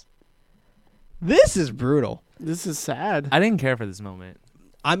face. This is brutal. This is sad. I didn't care for this moment.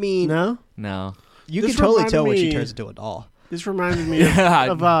 I mean, No. You This can totally reminded tell when she me- turns into a doll. This reminded me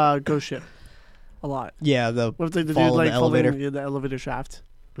Yeah. of Ghost Ship a lot. Yeah, the What if they did fall in like the elevator. folding the elevator shaft?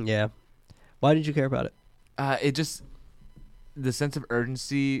 Yeah. Why did you care about it? It just the sense of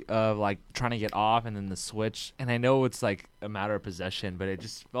urgency of like trying to get off and then the switch. And I know it's like a matter of possession, but it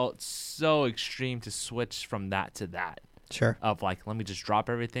just felt so extreme to switch from that to that. Sure. Of like, let me just drop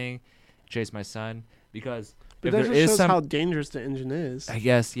everything, chase my son. Because But if that there just is shows some, how dangerous the engine is. I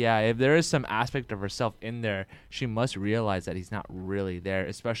guess, yeah, if there is some aspect of herself in there, she must realize that he's not really there,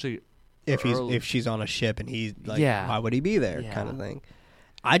 especially If she's on a ship and he's like, Yeah. why would he be there? Yeah. Kind of thing.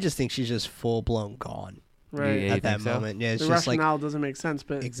 I just think she's just full blown gone Right. Yeah, you at that think so? moment. Yeah, it's The just like rationale doesn't make sense,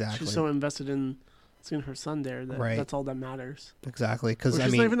 but Exactly. she's so invested in seeing her son there that Right. that's all that matters. exactly because She's I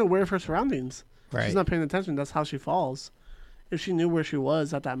mean, not even aware of her surroundings. right? She's not paying attention. That's how she falls. If she knew where she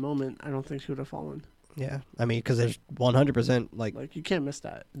was at that moment, I don't think she would have fallen. Yeah, I mean because there's 100% like Like, you can't miss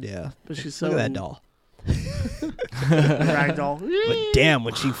that. yeah. But she's so Look at that doll. ragdoll. But damn,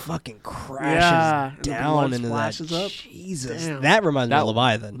 when she fucking crashes Yeah, and the down blood into that, splashes up. Jesus, Damn. that reminds me That- of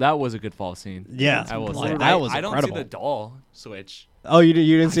Leviathan. that was a good fall scene. Yeah, I will say. brutal. that was I don't incredible. see the doll switch. Oh, you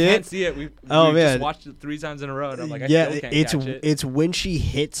didn't see I it? can't see it. We Oh, man. just watched it 3 times in a row, and I'm like, I yeah, still can't it's catch it. it's when she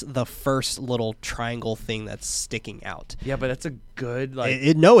hits the first little triangle thing that's sticking out. Yeah, but that's a good like.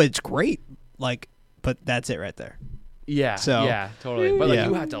 No, it's great. Like, but that's it right there. yeah, so- yeah, totally. But like, Yeah.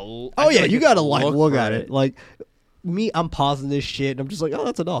 you have to. Oh yeah, you gotta like look for at it. Like me, I'm pausing this shit and I'm just like, oh,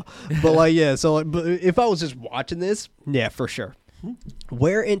 that's a doll. But like, yeah. So, like, but if I was just watching this, yeah, for sure.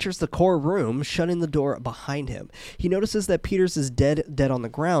 Ware enters the core room, shutting the door behind him. He notices that Peters is dead on the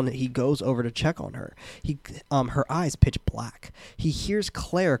ground. He goes over to check on her. Her eyes pitch black. He hears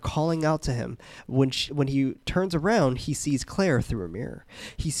Claire calling out to him. When he turns around, he sees Claire through a mirror.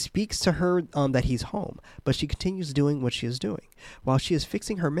 He speaks to her that he's home, but she continues doing what she is doing. While she is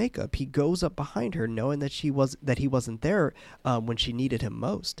fixing her makeup, he goes up behind her, knowing that he wasn't there when she needed him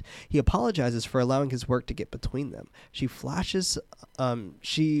most. He apologizes for allowing his work to get between them. She flashes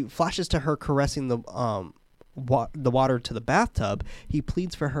to her caressing the water to the bathtub, he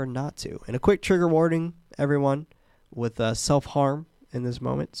pleads for her not to. And a quick trigger warning, everyone, with self-harm in this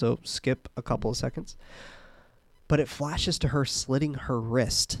moment, so skip a couple of seconds. But it flashes to her slitting her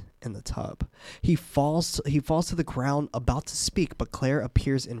wrist in the tub. He falls to the ground about to speak, but Claire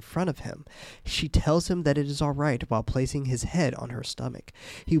appears in front of him. She tells him that it is all right while placing his head on her stomach.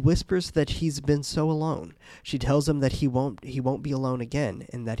 He whispers that he's been so alone. She tells him that he won't be alone again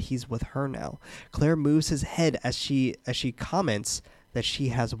and that he's with her now. Claire moves his head as she comments that she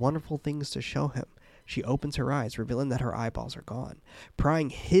has wonderful things to show him. She opens her eyes, revealing that her eyeballs are gone,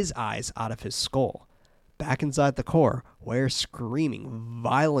 prying his eyes out of his skull. Back inside the core, Ware's screaming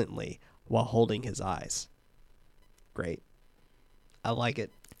violently while holding his eyes. Great. I like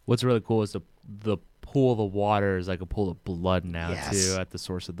it. What's really cool is the pool of the water is like a pool of blood now, Yes. too, at the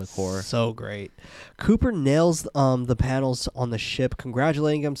source of the core. So great. Cooper nails the panels on the ship,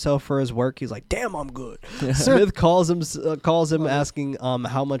 congratulating himself for his work. He's like, "Damn, I'm good." Smith calls him, asking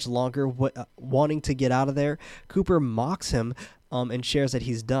how much longer, wanting to get out of there. Cooper mocks him. And shares that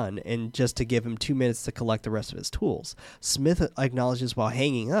he's done, and just to give him 2 minutes to collect the rest of his tools. Smith acknowledges while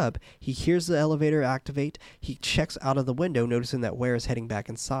hanging up. He hears the elevator activate. He checks out of the window, noticing that Ware is heading back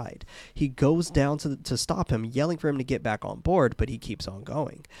inside. He goes down to stop him, yelling for him to get back on board, but he keeps on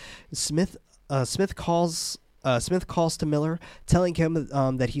going. Smith calls to Miller, telling him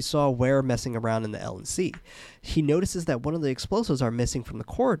that he saw Ware messing around in the L&C. He notices that one of the explosives are missing from the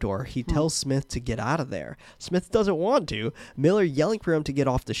corridor. He tells Smith to get out of there. Smith doesn't want to. Miller yelling for him to get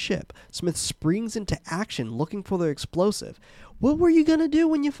off the ship. Smith springs into action looking for the explosive. What were you going to do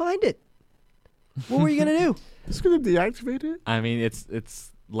when you find it? What were you going to do? It's going to deactivate it? I mean,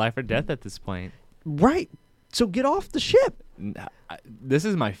 it's life or death at this point. Right. So get off the ship. This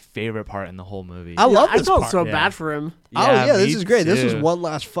is my favorite part in the whole movie. I love I this felt part. so Yeah. bad for him. This me is great. This was too. one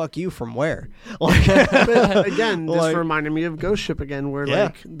last fuck you from Ware. Like, But again, this Like- reminded me of Ghost Ship again, where Yeah.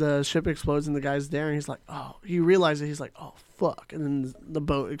 like the ship explodes and the guy's there, and he's like, "Oh," he realizes he's like, "Oh fuck," and then the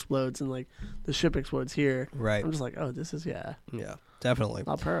boat explodes and like the ship explodes here. Right. I'm just like, "Oh, this is yeah, Yeah, definitely. a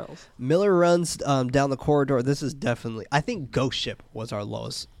lot of perils." Miller runs down the corridor. This is definitely, I think Ghost Ship was our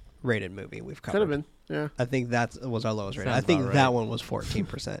lowest rated movie we've covered. Could have been, yeah. I think that was our lowest rated. I Sounds think about that right. one was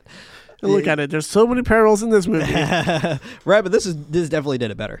 14%. And look at it. There's so many perils in this movie. Right, but this definitely did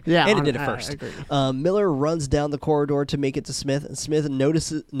it better. Yeah, and it did it I first. agree. Miller runs down the corridor to make it to Smith, and Smith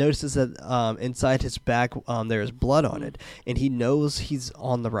notices that inside his bag there is blood on it, and he knows he's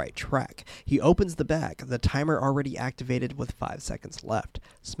on the right track. He opens the bag, the timer already activated with 5 seconds left.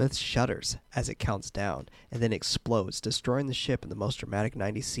 Smith shudders as it counts down, and then explodes, destroying the ship in the most dramatic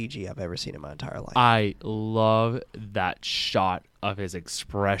 90s CG I've ever seen in my entire life. I love that shot of his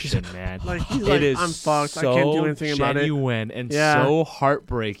expression, man. Like, he's It like, is "I'm fucked. I so can't do anything about it." genuine and Yeah. so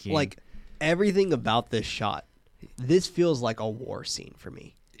heartbreaking. Like, everything about this shot, this feels like a war scene for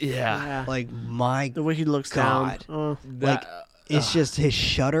me. yeah. Yeah. Like, my The way he looks God. down. Oh. like, That- it's just his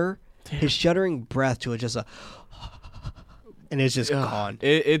shuddering breath to it, just a, and it's just gone.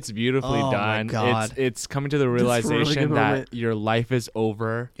 It's beautifully Oh, my done. God. It's coming to the is a really realization good that moment. your life is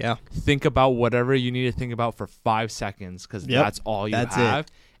over. Yeah. Think about whatever you need to think about for 5 seconds because Yep. that's all you That's it. have.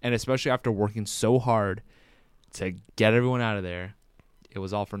 And especially after working so hard to get everyone out of there, it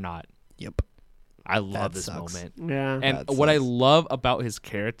was all for naught. Yep. I love That this sucks. moment. Yeah. And That what I sucks. love about his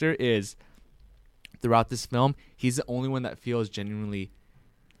character is throughout this film, he's the only one that feels genuinely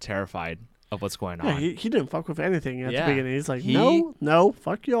terrified of what's going Yeah, on. he didn't fuck with anything at Yeah. the beginning. He's like, He- no,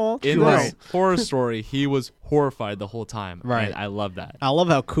 fuck y'all. In Chill this out. horror story, he was horrified the whole time. Right. And I love that. I love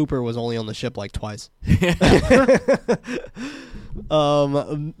how Cooper was only on the ship like twice.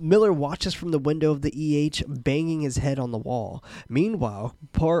 Miller watches from the window of the EH, banging his head on the wall. Meanwhile,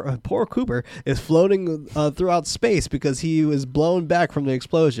 poor Cooper is floating throughout space because he was blown back from the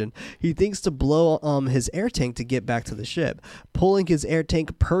explosion. He thinks to blow his air tank to get back to the ship, pulling his air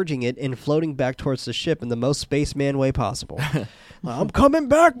tank, purging it, and floating back towards the ship in the most spaceman way possible. I'm coming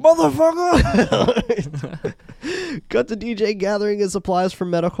back, motherfucker! Cut to DJ gathering his supplies for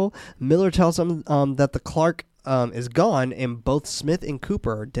medical. Miller tells him that the Clark is gone and both Smith and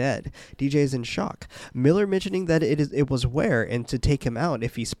Cooper are dead. DJ is in shock. Miller mentioning that it was Ware and to take him out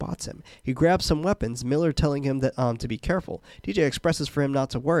if he spots him. He grabs some weapons. Miller telling him that to be careful. DJ expresses for him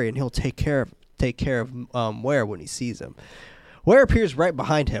not to worry and he'll take care of Ware when he sees him. Ware appears right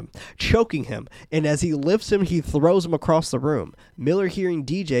behind him, choking him, and as he lifts him, he throws him across the room. Miller, hearing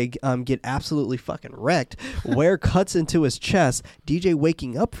DJ get absolutely fucking wrecked, Ware cuts into his chest, DJ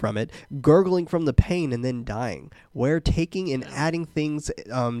waking up from it, gurgling from the pain, and then dying. Ware taking and adding things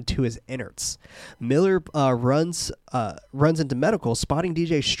to his innards. Miller runs into medical, spotting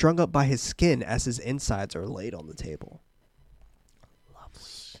DJ strung up by his skin as his insides are laid on the table.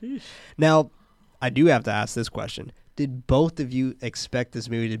 Sheesh. Now, I do have to ask this question. Did both of you expect this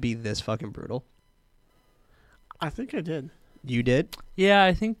movie to be this fucking brutal? I think I did. You did? Yeah,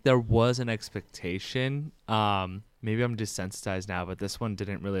 I think there was an expectation. Maybe I'm desensitized now, but this one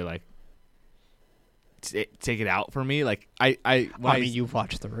didn't really like take it out for me. Like I mean, you've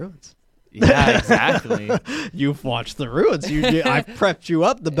watched The Ruins. Yeah, exactly. You've watched The Ruins. I prepped you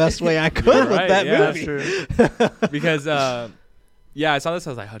up the best way I could with Right, that yeah, movie. True. Because yeah, I saw this.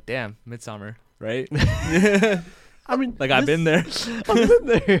 I was like, oh damn, Midsommar, right? I mean, Like I've been there. I've been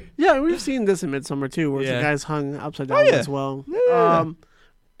there. Yeah, we've seen this in Midsommar too, where the Yeah. guy's hung upside down yeah. as well. Yeah.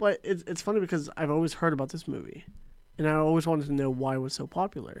 But it's funny because I've always heard about this movie, and I always wanted to know why it was so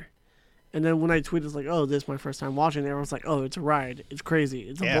popular. And then when I tweeted like, "Oh, this is my first time watching," everyone's like, "Oh, it's a ride. It's crazy.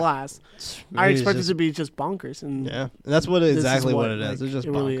 It's a Yeah. blast." I It's expected just- it to be just bonkers, and Yeah, that's what This is exactly what what, it is. like, It's just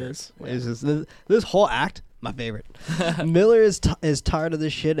it bonkers. really is. It's just this whole act, my favorite. Miller is tired of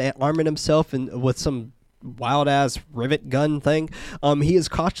this shit, arming himself with some wild ass rivet gun thing. He is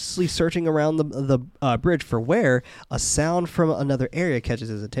cautiously searching around the bridge for Ware. A sound from another area catches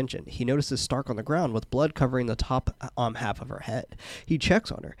his attention. He notices Stark on the ground with blood covering the top half of her head. He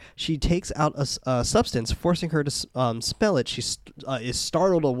checks on her. She takes out a substance, forcing her to smell it. She is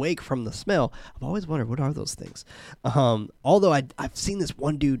startled awake from the smell. I've always wondered, what are those things? Although I've seen this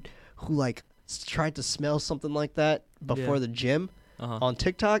one dude who like tried to smell something like that before Yeah. the gym Uh-huh. on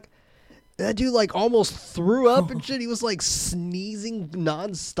TikTok. That dude like almost threw up and shit. He was like sneezing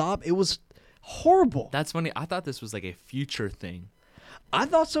nonstop. It was horrible. That's funny. I thought this was like a future thing. I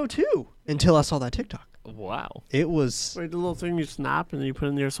thought so too until I saw that TikTok. Wow. It was wait, the little thing you snap and then you put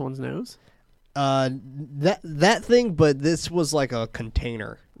it near someone's nose. that thing, but this was like a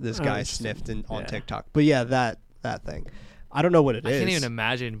container this Oh, guy interesting. sniffed on Yeah. TikTok. But yeah, that thing. I don't know what it I is. can't even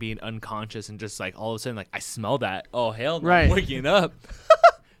imagine being unconscious and just like all of a sudden like I smell that. Oh hell no. Right. I'm waking up.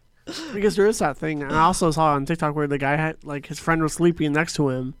 Because there is that thing, and I also saw on TikTok where the guy had like his friend was sleeping next to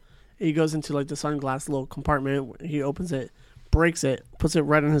him. He goes into like the sunglass little compartment. He opens it, breaks it, puts it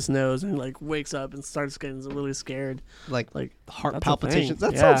right on his nose, and like wakes up and starts getting really scared. like Like heart that's a palpitations. thing.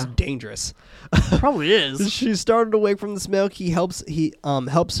 That Yeah. sounds dangerous. Probably is. She started awake from the smell. He helps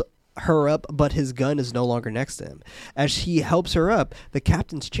her up, but his gun is no longer next to him. As he helps her up, the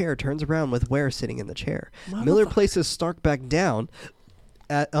captain's chair turns around with Ware sitting in the chair. Miller places Stark back down.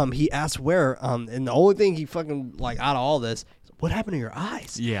 He asks Ware, and the only thing he fucking like out of all this, what happened to your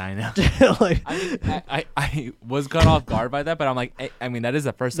eyes? Yeah, I know. Like, I mean, I was caught off guard by that, but I'm like, I mean, that is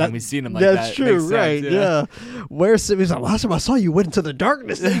the first time we've seen him like that. that's true, Makes sense, right? Yeah. Ware simply, he's like, last time I saw you went into the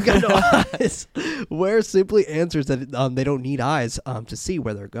darkness. And you got no eyes. Ware simply answers that they don't need eyes to see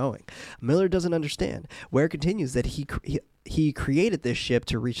where they're going. Miller doesn't understand. Ware continues that he created this ship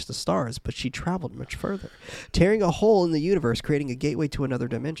to reach the stars, but she traveled much further, tearing a hole in the universe, creating a gateway to another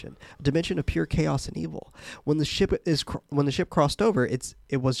dimension, a dimension of pure chaos and evil. When the ship crossed over, it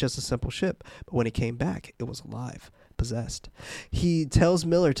was just a simple ship, but when it came back, it was alive, possessed. He tells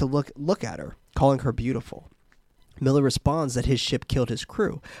Miller to look at her, calling her beautiful. Miller responds that his ship killed his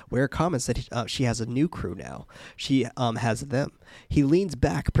crew. Ware comments that she has a new crew now. She has them. He leans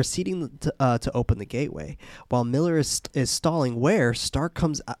back, proceeding to open the gateway. While Miller is stalling Ware, Stark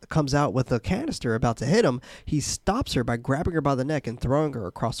comes out with a canister about to hit him. He stops her by grabbing her by the neck and throwing her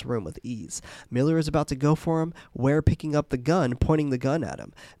across the room with ease. Miller is about to go for him, Ware picking up the gun, pointing the gun at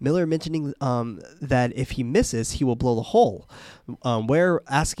him. Miller mentioning that if he misses, he will blow the hole. Ware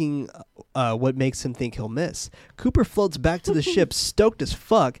asking what makes him think he'll miss. Cooper floats back to the ship, stoked as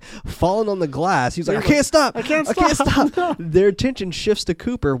fuck, falling on the glass. He's like, I can't stop. I can't stop. Their attention shifts to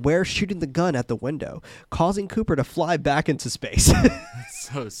Cooper, Ware shooting the gun at the window, causing Cooper to fly back into space. It's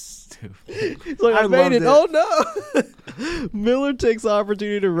so stupid. He's like, I made it. Oh no. Miller takes the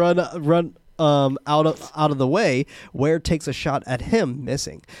opportunity to run out of the way. Ware takes a shot at him,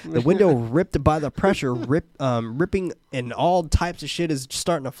 missing. The window ripped by the pressure, ripping, and all types of shit is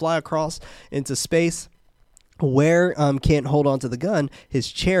starting to fly across into space. Ware can't hold on to the gun,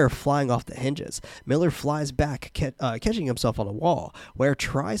 his chair flying off the hinges. Miller flies back, catching himself on a wall. Ware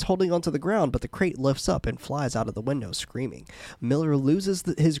tries holding onto the ground, but the crate lifts up and flies out of the window, screaming. Miller loses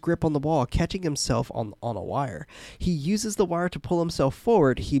his grip on the wall, catching himself on a wire. He uses the wire to pull himself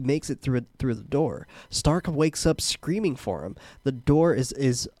forward. He makes it through the door. Stark wakes up screaming for him. The door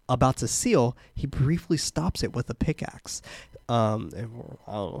is about to seal. He briefly stops it with a pickaxe. I don't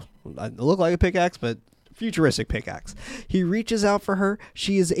know. It looked like a pickaxe, but futuristic pickaxe. He reaches out for her.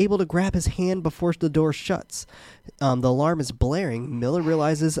 She is able to grab his hand before the door shuts. The alarm is blaring. Miller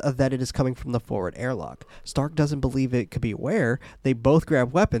realizes that it is coming from the forward airlock. Stark doesn't believe it could be Ware. They both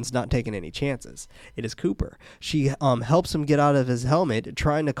grab weapons, not taking any chances. It is Cooper. She helps him get out of his helmet,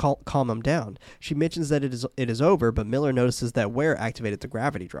 trying to calm him down. She mentions that it is over, but Miller notices that Ware activated the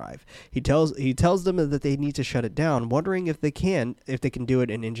gravity drive. He tells them that they need to shut it down, wondering if they can do it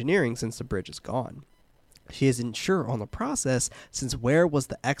in engineering since the bridge is gone. She isn't sure on the process since Ware was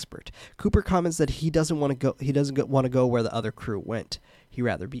the expert. Cooper comments that he doesn't want to go where the other crew went. He'd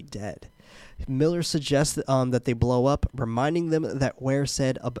rather be dead. Miller suggests that they blow up, reminding them that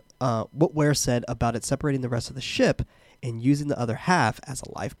what Ware said about it separating the rest of the ship and using the other half as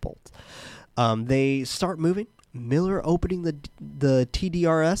a lifeboat. They start moving. Miller opening the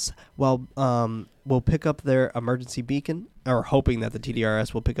TDRS will pick up their emergency beacon, or hoping that the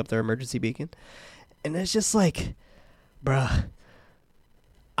TDRS will pick up their emergency beacon. And it's just like, bruh,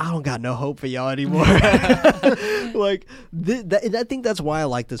 I don't got no hope for y'all anymore. Like, I think that's why I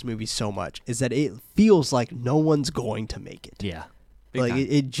like this movie so much, is that it feels like no one's going to make it. Yeah. Like,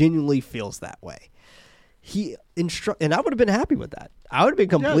 it genuinely feels that way. And I would have been happy with that. I would have been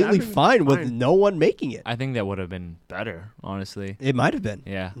completely fine with no one making it. I think that would have been better, honestly. It might have been.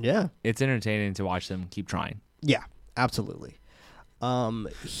 Yeah. Yeah. It's entertaining to watch them keep trying. Yeah, absolutely.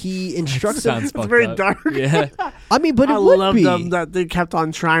 He instructs them. It's very dark. Yeah. I mean, but it I would love be. them that they kept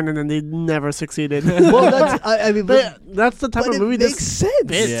on trying and then they never succeeded. Well, that's the type but of movie it that makes sense.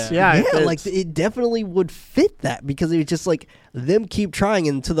 fits. Yeah, it fits. like it definitely would fit that, because it's just like them keep trying,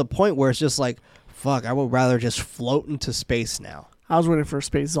 and to the point where it's just like, fuck, I would rather just float into space now. I was waiting for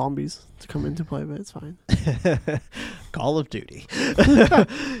space zombies to come into play, but it's fine. Call of Duty.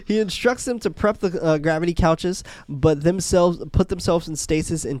 He instructs them to prep the gravity couches, but put themselves in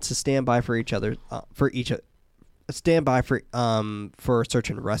stasis and to stand by for each other, for search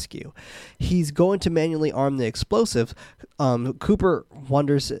and rescue. He's going to manually arm the explosive. Cooper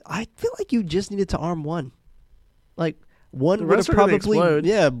wonders, I feel like you just needed to arm one. Like, one would have probably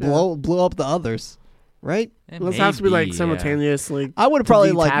blow up the others. Right? This has to be like simultaneously. I would have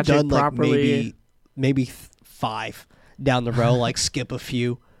probably like detach done it like properly. maybe 5 down the row, like skip a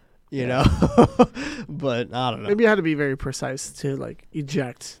few, you know. But I don't know. Maybe you had to be very precise to like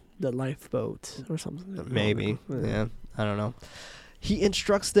eject the lifeboat or something. Maybe. Yeah. I don't know. He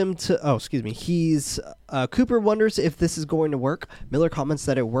instructs them to. Cooper wonders if this is going to work. Miller comments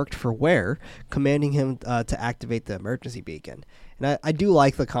that it worked for Ware, commanding him to activate the emergency beacon. And I do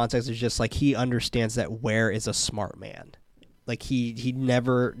like the context. It's just like he understands that Ware is a smart man. Like he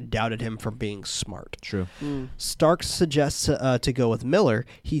never doubted him for being smart. True. Stark suggests to go with Miller.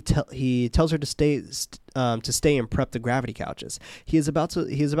 He tells her to stay and prep the gravity couches. He is about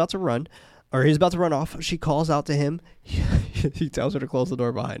to run. Or he's about to run off. She calls out to him. He tells her to close the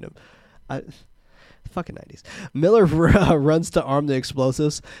door behind him. Fucking 90s. Miller runs to arm the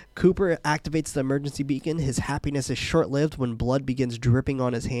explosives. Cooper activates the emergency beacon. His happiness is short-lived when blood begins dripping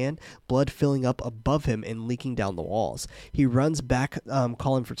on his hand, blood filling up above him and leaking down the walls. He runs back,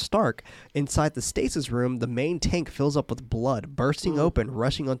 calling for Stark. Inside the stasis room, the main tank fills up with blood, bursting open,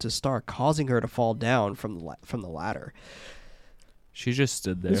 rushing onto Stark, causing her to fall down from the ladder. She just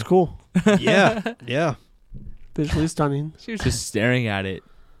stood there. It's cool. Yeah. Visually stunning. She was just staring at it.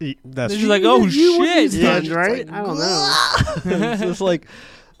 That's She's like, oh shit. Stunned, right? I don't know. It's just like,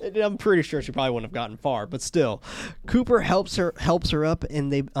 I'm pretty sure she probably wouldn't have gotten far, but still. Cooper helps her up,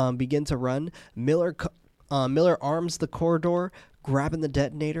 and they begin to run. Miller arms the corridor, grabbing the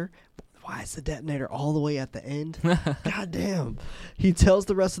detonator. Why is the detonator all the way at the end? God damn. He tells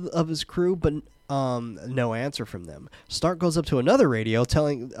the rest of his crew, but no answer from them. Stark goes up to another radio,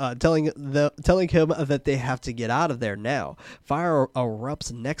 telling him that they have to get out of there now. Fire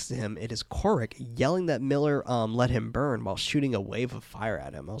erupts next to him. It is Korik yelling that Miller let him burn while shooting a wave of fire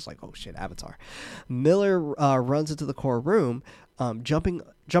at him. I was like, oh shit, Avatar. Miller runs into the core room, jumping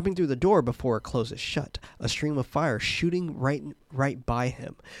through the door before it closes shut. A stream of fire shooting right by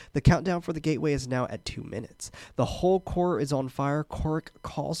him. The countdown for the gateway is now at 2 minutes. The whole core is on fire. Korik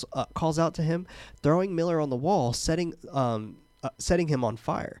calls out to him, throwing Miller on the wall, setting setting him on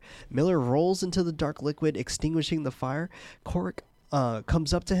fire. Miller rolls into the dark liquid, extinguishing the fire. Korik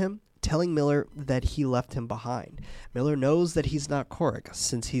comes up to him, telling Miller that he left him behind. Miller knows that he's not Korik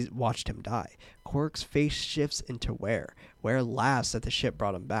since he's watched him die. Korik's face shifts into Ware. Ware laughs that the ship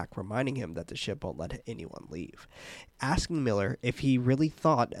brought him back, reminding him that the ship won't let anyone leave. Asking Miller if he really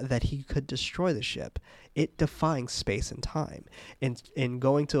thought that he could destroy the ship, it defying space and time, in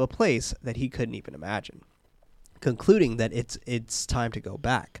going to a place that he couldn't even imagine. Concluding that it's time to go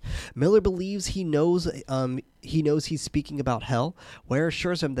back. Miller believes he knows he's speaking about hell. Ware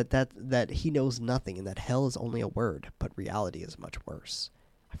assures him that he knows nothing and that hell is only a word, but reality is much worse.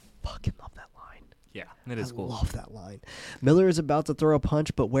 I fucking love that line. Yeah, it is cool. I love that line. Miller is about to throw a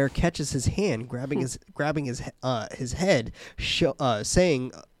punch, but Ware catches his hand, grabbing his head,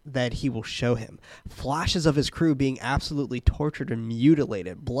 saying that he will show him. Flashes of his crew being absolutely tortured and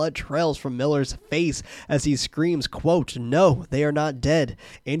mutilated. Blood trails from Miller's face as he screams, quote, "No, they are not dead,"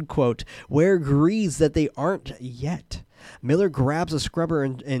 end quote. Ware agrees that they aren't yet. Miller grabs a scrubber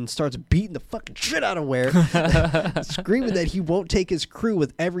and starts beating the fucking shit out of Ware, screaming that he won't take his crew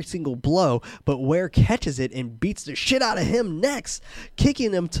with every single blow, but Ware catches it and beats the shit out of him next,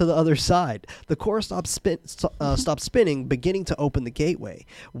 kicking him to the other side. The core stops spinning, beginning to open the gateway.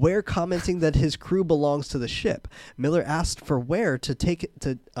 Ware commenting that his crew belongs to the ship. Miller asked for Ware to take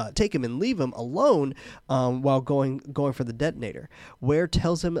him and leave him alone while going for the detonator. Ware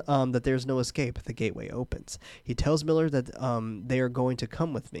tells him that there's no escape. The gateway opens. He tells Miller that they are going to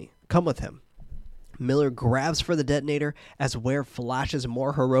come with him. Miller grabs for the detonator as Ware flashes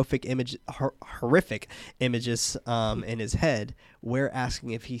more horrific images in his head. Ware asking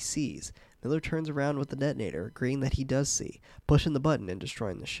if he sees. Miller turns around with the detonator, agreeing that he does see, pushing the button and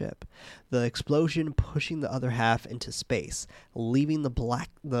destroying the ship. The explosion pushing the other half into space, leaving the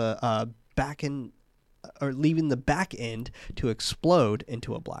back end to explode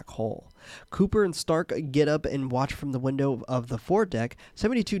into a black hole. Cooper and Stark get up and watch from the window of the foredeck.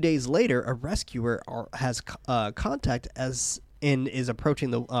 72 days later, a rescuer has contact and is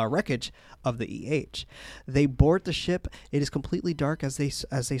approaching the wreckage of the EH. They board the ship. It is completely dark as they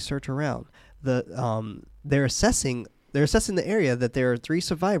search around. They're assessing the area that there are 3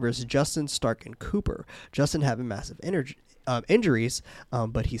 survivors: Justin, Stark, and Cooper. Justin having massive injuries,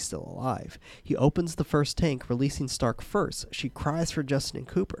 but he's still alive. He opens the first tank, releasing Stark first. She cries for Justin and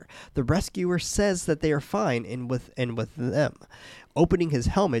Cooper. The rescuer says that they are fine and with them, opening his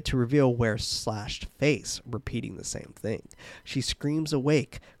helmet to reveal Ware's slashed face, repeating the same thing. She screams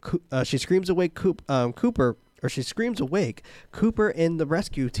awake. Cooper and the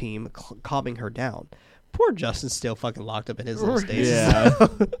rescue team calming her down. Poor Justin's still fucking locked up in his little stasis. Yeah.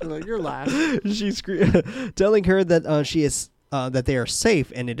 Like, you're last. She's telling her that she is that they are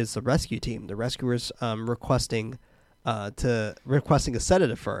safe and it is the rescue team. The rescuers requesting a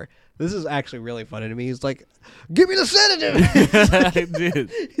sedative for her. This is actually really funny to me. He's like, "Give me the sedative!"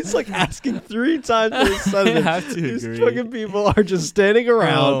 Dude. He's like asking 3 times for the sedative. I have to These agree. fucking people are just standing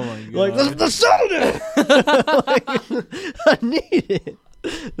around. Oh my God. Like, the sedative! Like, I need it.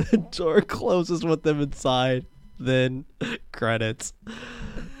 The door closes with them inside. Then credits.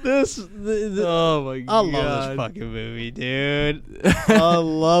 Oh my God. I love this fucking movie, dude. I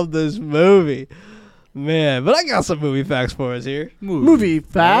love this movie. Man, but I got some movie facts for us here. Movie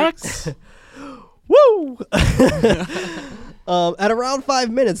facts. Woo! At around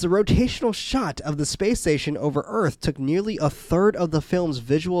 5 minutes, the rotational shot of the space station over Earth took nearly a third of the film's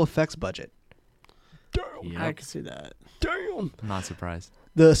visual effects budget. Damn. I can see that. Damn. I'm not surprised.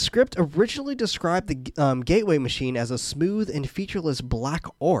 The script originally described the gateway machine as a smooth and featureless black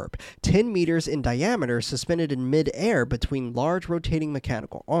orb, 10 meters in diameter, suspended in mid-air between large rotating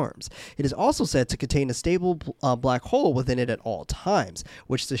mechanical arms. It is also said to contain a stable black hole within it at all times,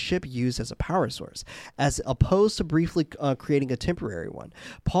 which the ship used as a power source, as opposed to briefly creating a temporary one.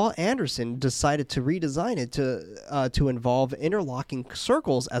 Paul Anderson decided to redesign it to involve interlocking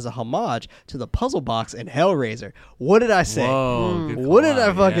circles as a homage to the puzzle box in Hellraiser. What did I say? Whoa, good What did call,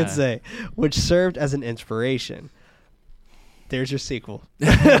 I fucking yeah. say? Which served as an inspiration. There's your sequel.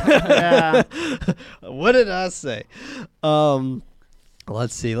 Yeah. What did I say?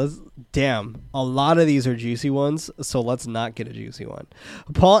 Let's see. Damn. A lot of these are juicy ones, so let's not get a juicy one.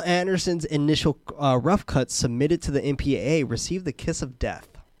 Paul Anderson's initial rough cut submitted to the MPAA received the kiss of death.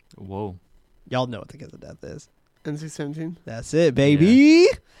 Whoa. Y'all know what the kiss of death is. NC-17. That's it, baby.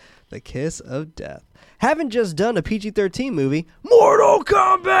 The kiss of death. Having just done a PG-13 movie, Mortal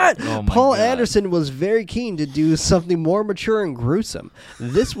Kombat, Oh my Paul God. Anderson was very keen to do something more mature and gruesome.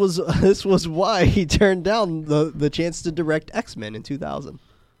 This was why he turned down the chance to direct X-Men in 2000.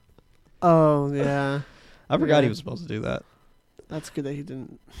 Oh, yeah. I forgot he was supposed to do that. That's good that he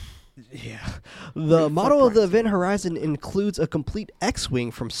didn't. Yeah. The Fuck model of the Ryan Event Horizon includes a complete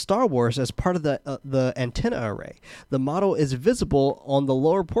X-Wing from Star Wars as part of the antenna array. The model is visible on the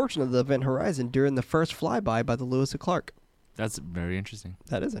lower portion of the Event Horizon during the first flyby by the Lewis and Clark. That's very interesting.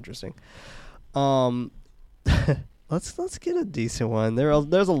 That is interesting. Let's get a decent one.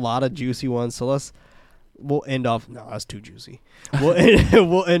 There's a lot of juicy ones, so we'll end off. No, that's too juicy.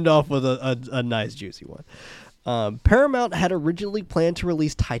 We'll end off with a nice juicy one. Paramount had originally planned to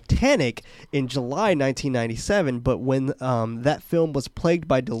release Titanic in July 1997, but when that film was plagued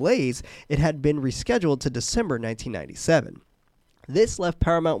by delays, it had been rescheduled to December 1997. This left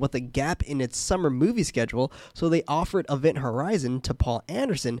Paramount with a gap in its summer movie schedule, so they offered Event Horizon to Paul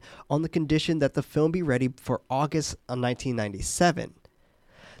Anderson on the condition that the film be ready for August of 1997.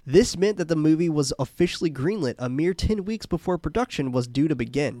 This meant that the movie was officially greenlit a mere 10 weeks before production was due to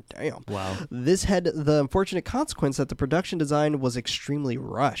begin. Damn. Wow. This had the unfortunate consequence that the production design was extremely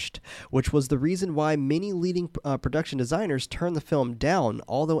rushed, which was the reason why many leading production designers turned the film down,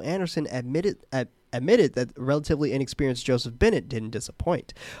 although Anderson admitted that relatively inexperienced Joseph Bennett didn't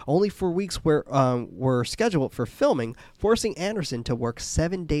disappoint. Only 4 weeks were scheduled for filming, forcing Anderson to work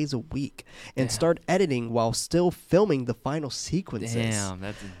 7 days a week and start editing while still filming the final sequences. Damn,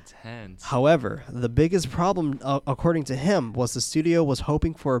 that's intense. However, the biggest problem, according to him, was the studio was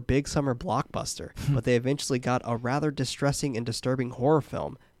hoping for a big summer blockbuster, but they eventually got a rather distressing and disturbing horror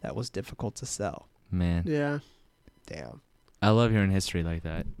film that was difficult to sell. Man, Yeah. Damn. I love hearing history like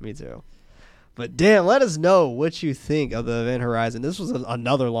that. Me too. But damn, let us know what you think of the Event Horizon. This was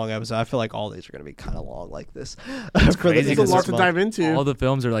another long episode. I feel like all these are going to be kind of long like this. It's crazy There's a lot to dive into. All the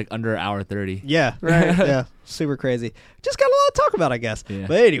films are like under hour 30. Yeah, Right. yeah, super crazy. Just got a lot to talk about, I guess. Yeah.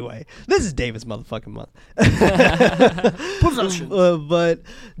 But anyway, this is David's motherfucking month. Possession. But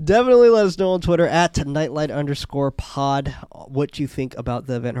definitely let us know on Twitter at @nightlight_pod what you think about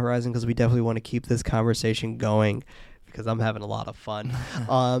the Event Horizon, because we definitely want to keep this conversation going, because I'm having a lot of fun.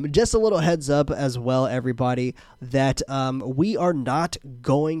 Just a little heads up as well, everybody, that we are not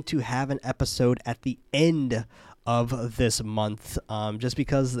going to have an episode at the end of this month, just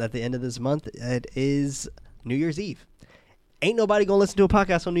because at the end of this month, it is New Year's Eve. Ain't nobody going to listen to a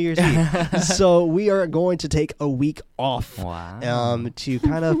podcast on New Year's Eve. So we are going to take a week off Wow. to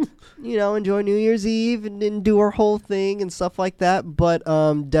kind of, enjoy New Year's Eve and do our whole thing and stuff like that. But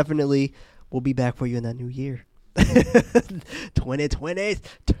definitely we'll be back for you in that new year.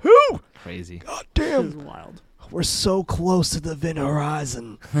 2022. Crazy. God This damn. is wild. We're so close to the Event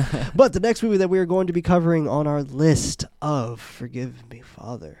Horizon. But the next movie that we are going to be covering on our list of Forgive Me,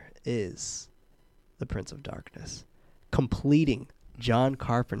 Father is The Prince of Darkness, completing John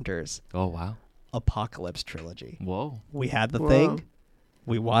Carpenter's Oh, wow. Apocalypse trilogy. Whoa. We had The Wow. Thing.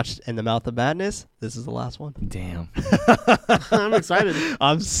 We watched In the Mouth of Madness. This is the last one. Damn. I'm excited.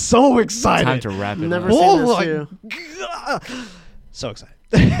 I'm so excited. Time to wrap it Never up. seen Oh this my too. God. So excited.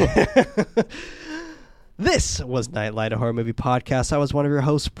 This was Nightlight, a horror movie podcast. I was one of your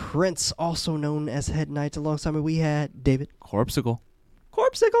hosts, Prince, also known as Head Knight. Alongside me, we had David Corpsicle.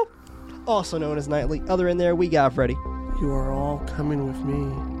 Corpsicle, also known as Nightly. Other in there, we got Freddy. You are all coming with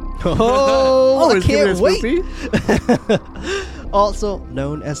me. Oh, I it's giving can't us wait. spoopy. Also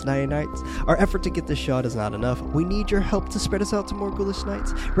known as Nighty Nights. Our effort to get this shot is not enough. We need your help to spread us out to more ghoulish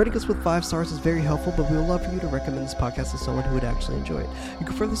nights. Rating us with 5 stars is very helpful, but we would love for you to recommend this podcast to someone who would actually enjoy it. You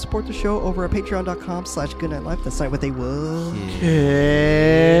can further support the show over at patreon.com/goodnightlife. That's night with a will.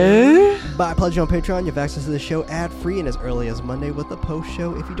 Okay. By pledging on Patreon, you have access to the show ad-free and as early as Monday with the post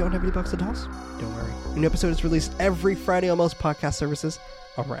show. If you don't have any bucks to toss, don't worry. A new episode is released every Friday on most podcast services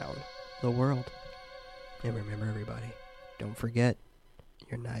around the world. And remember, everybody, don't forget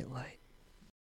your nightlight.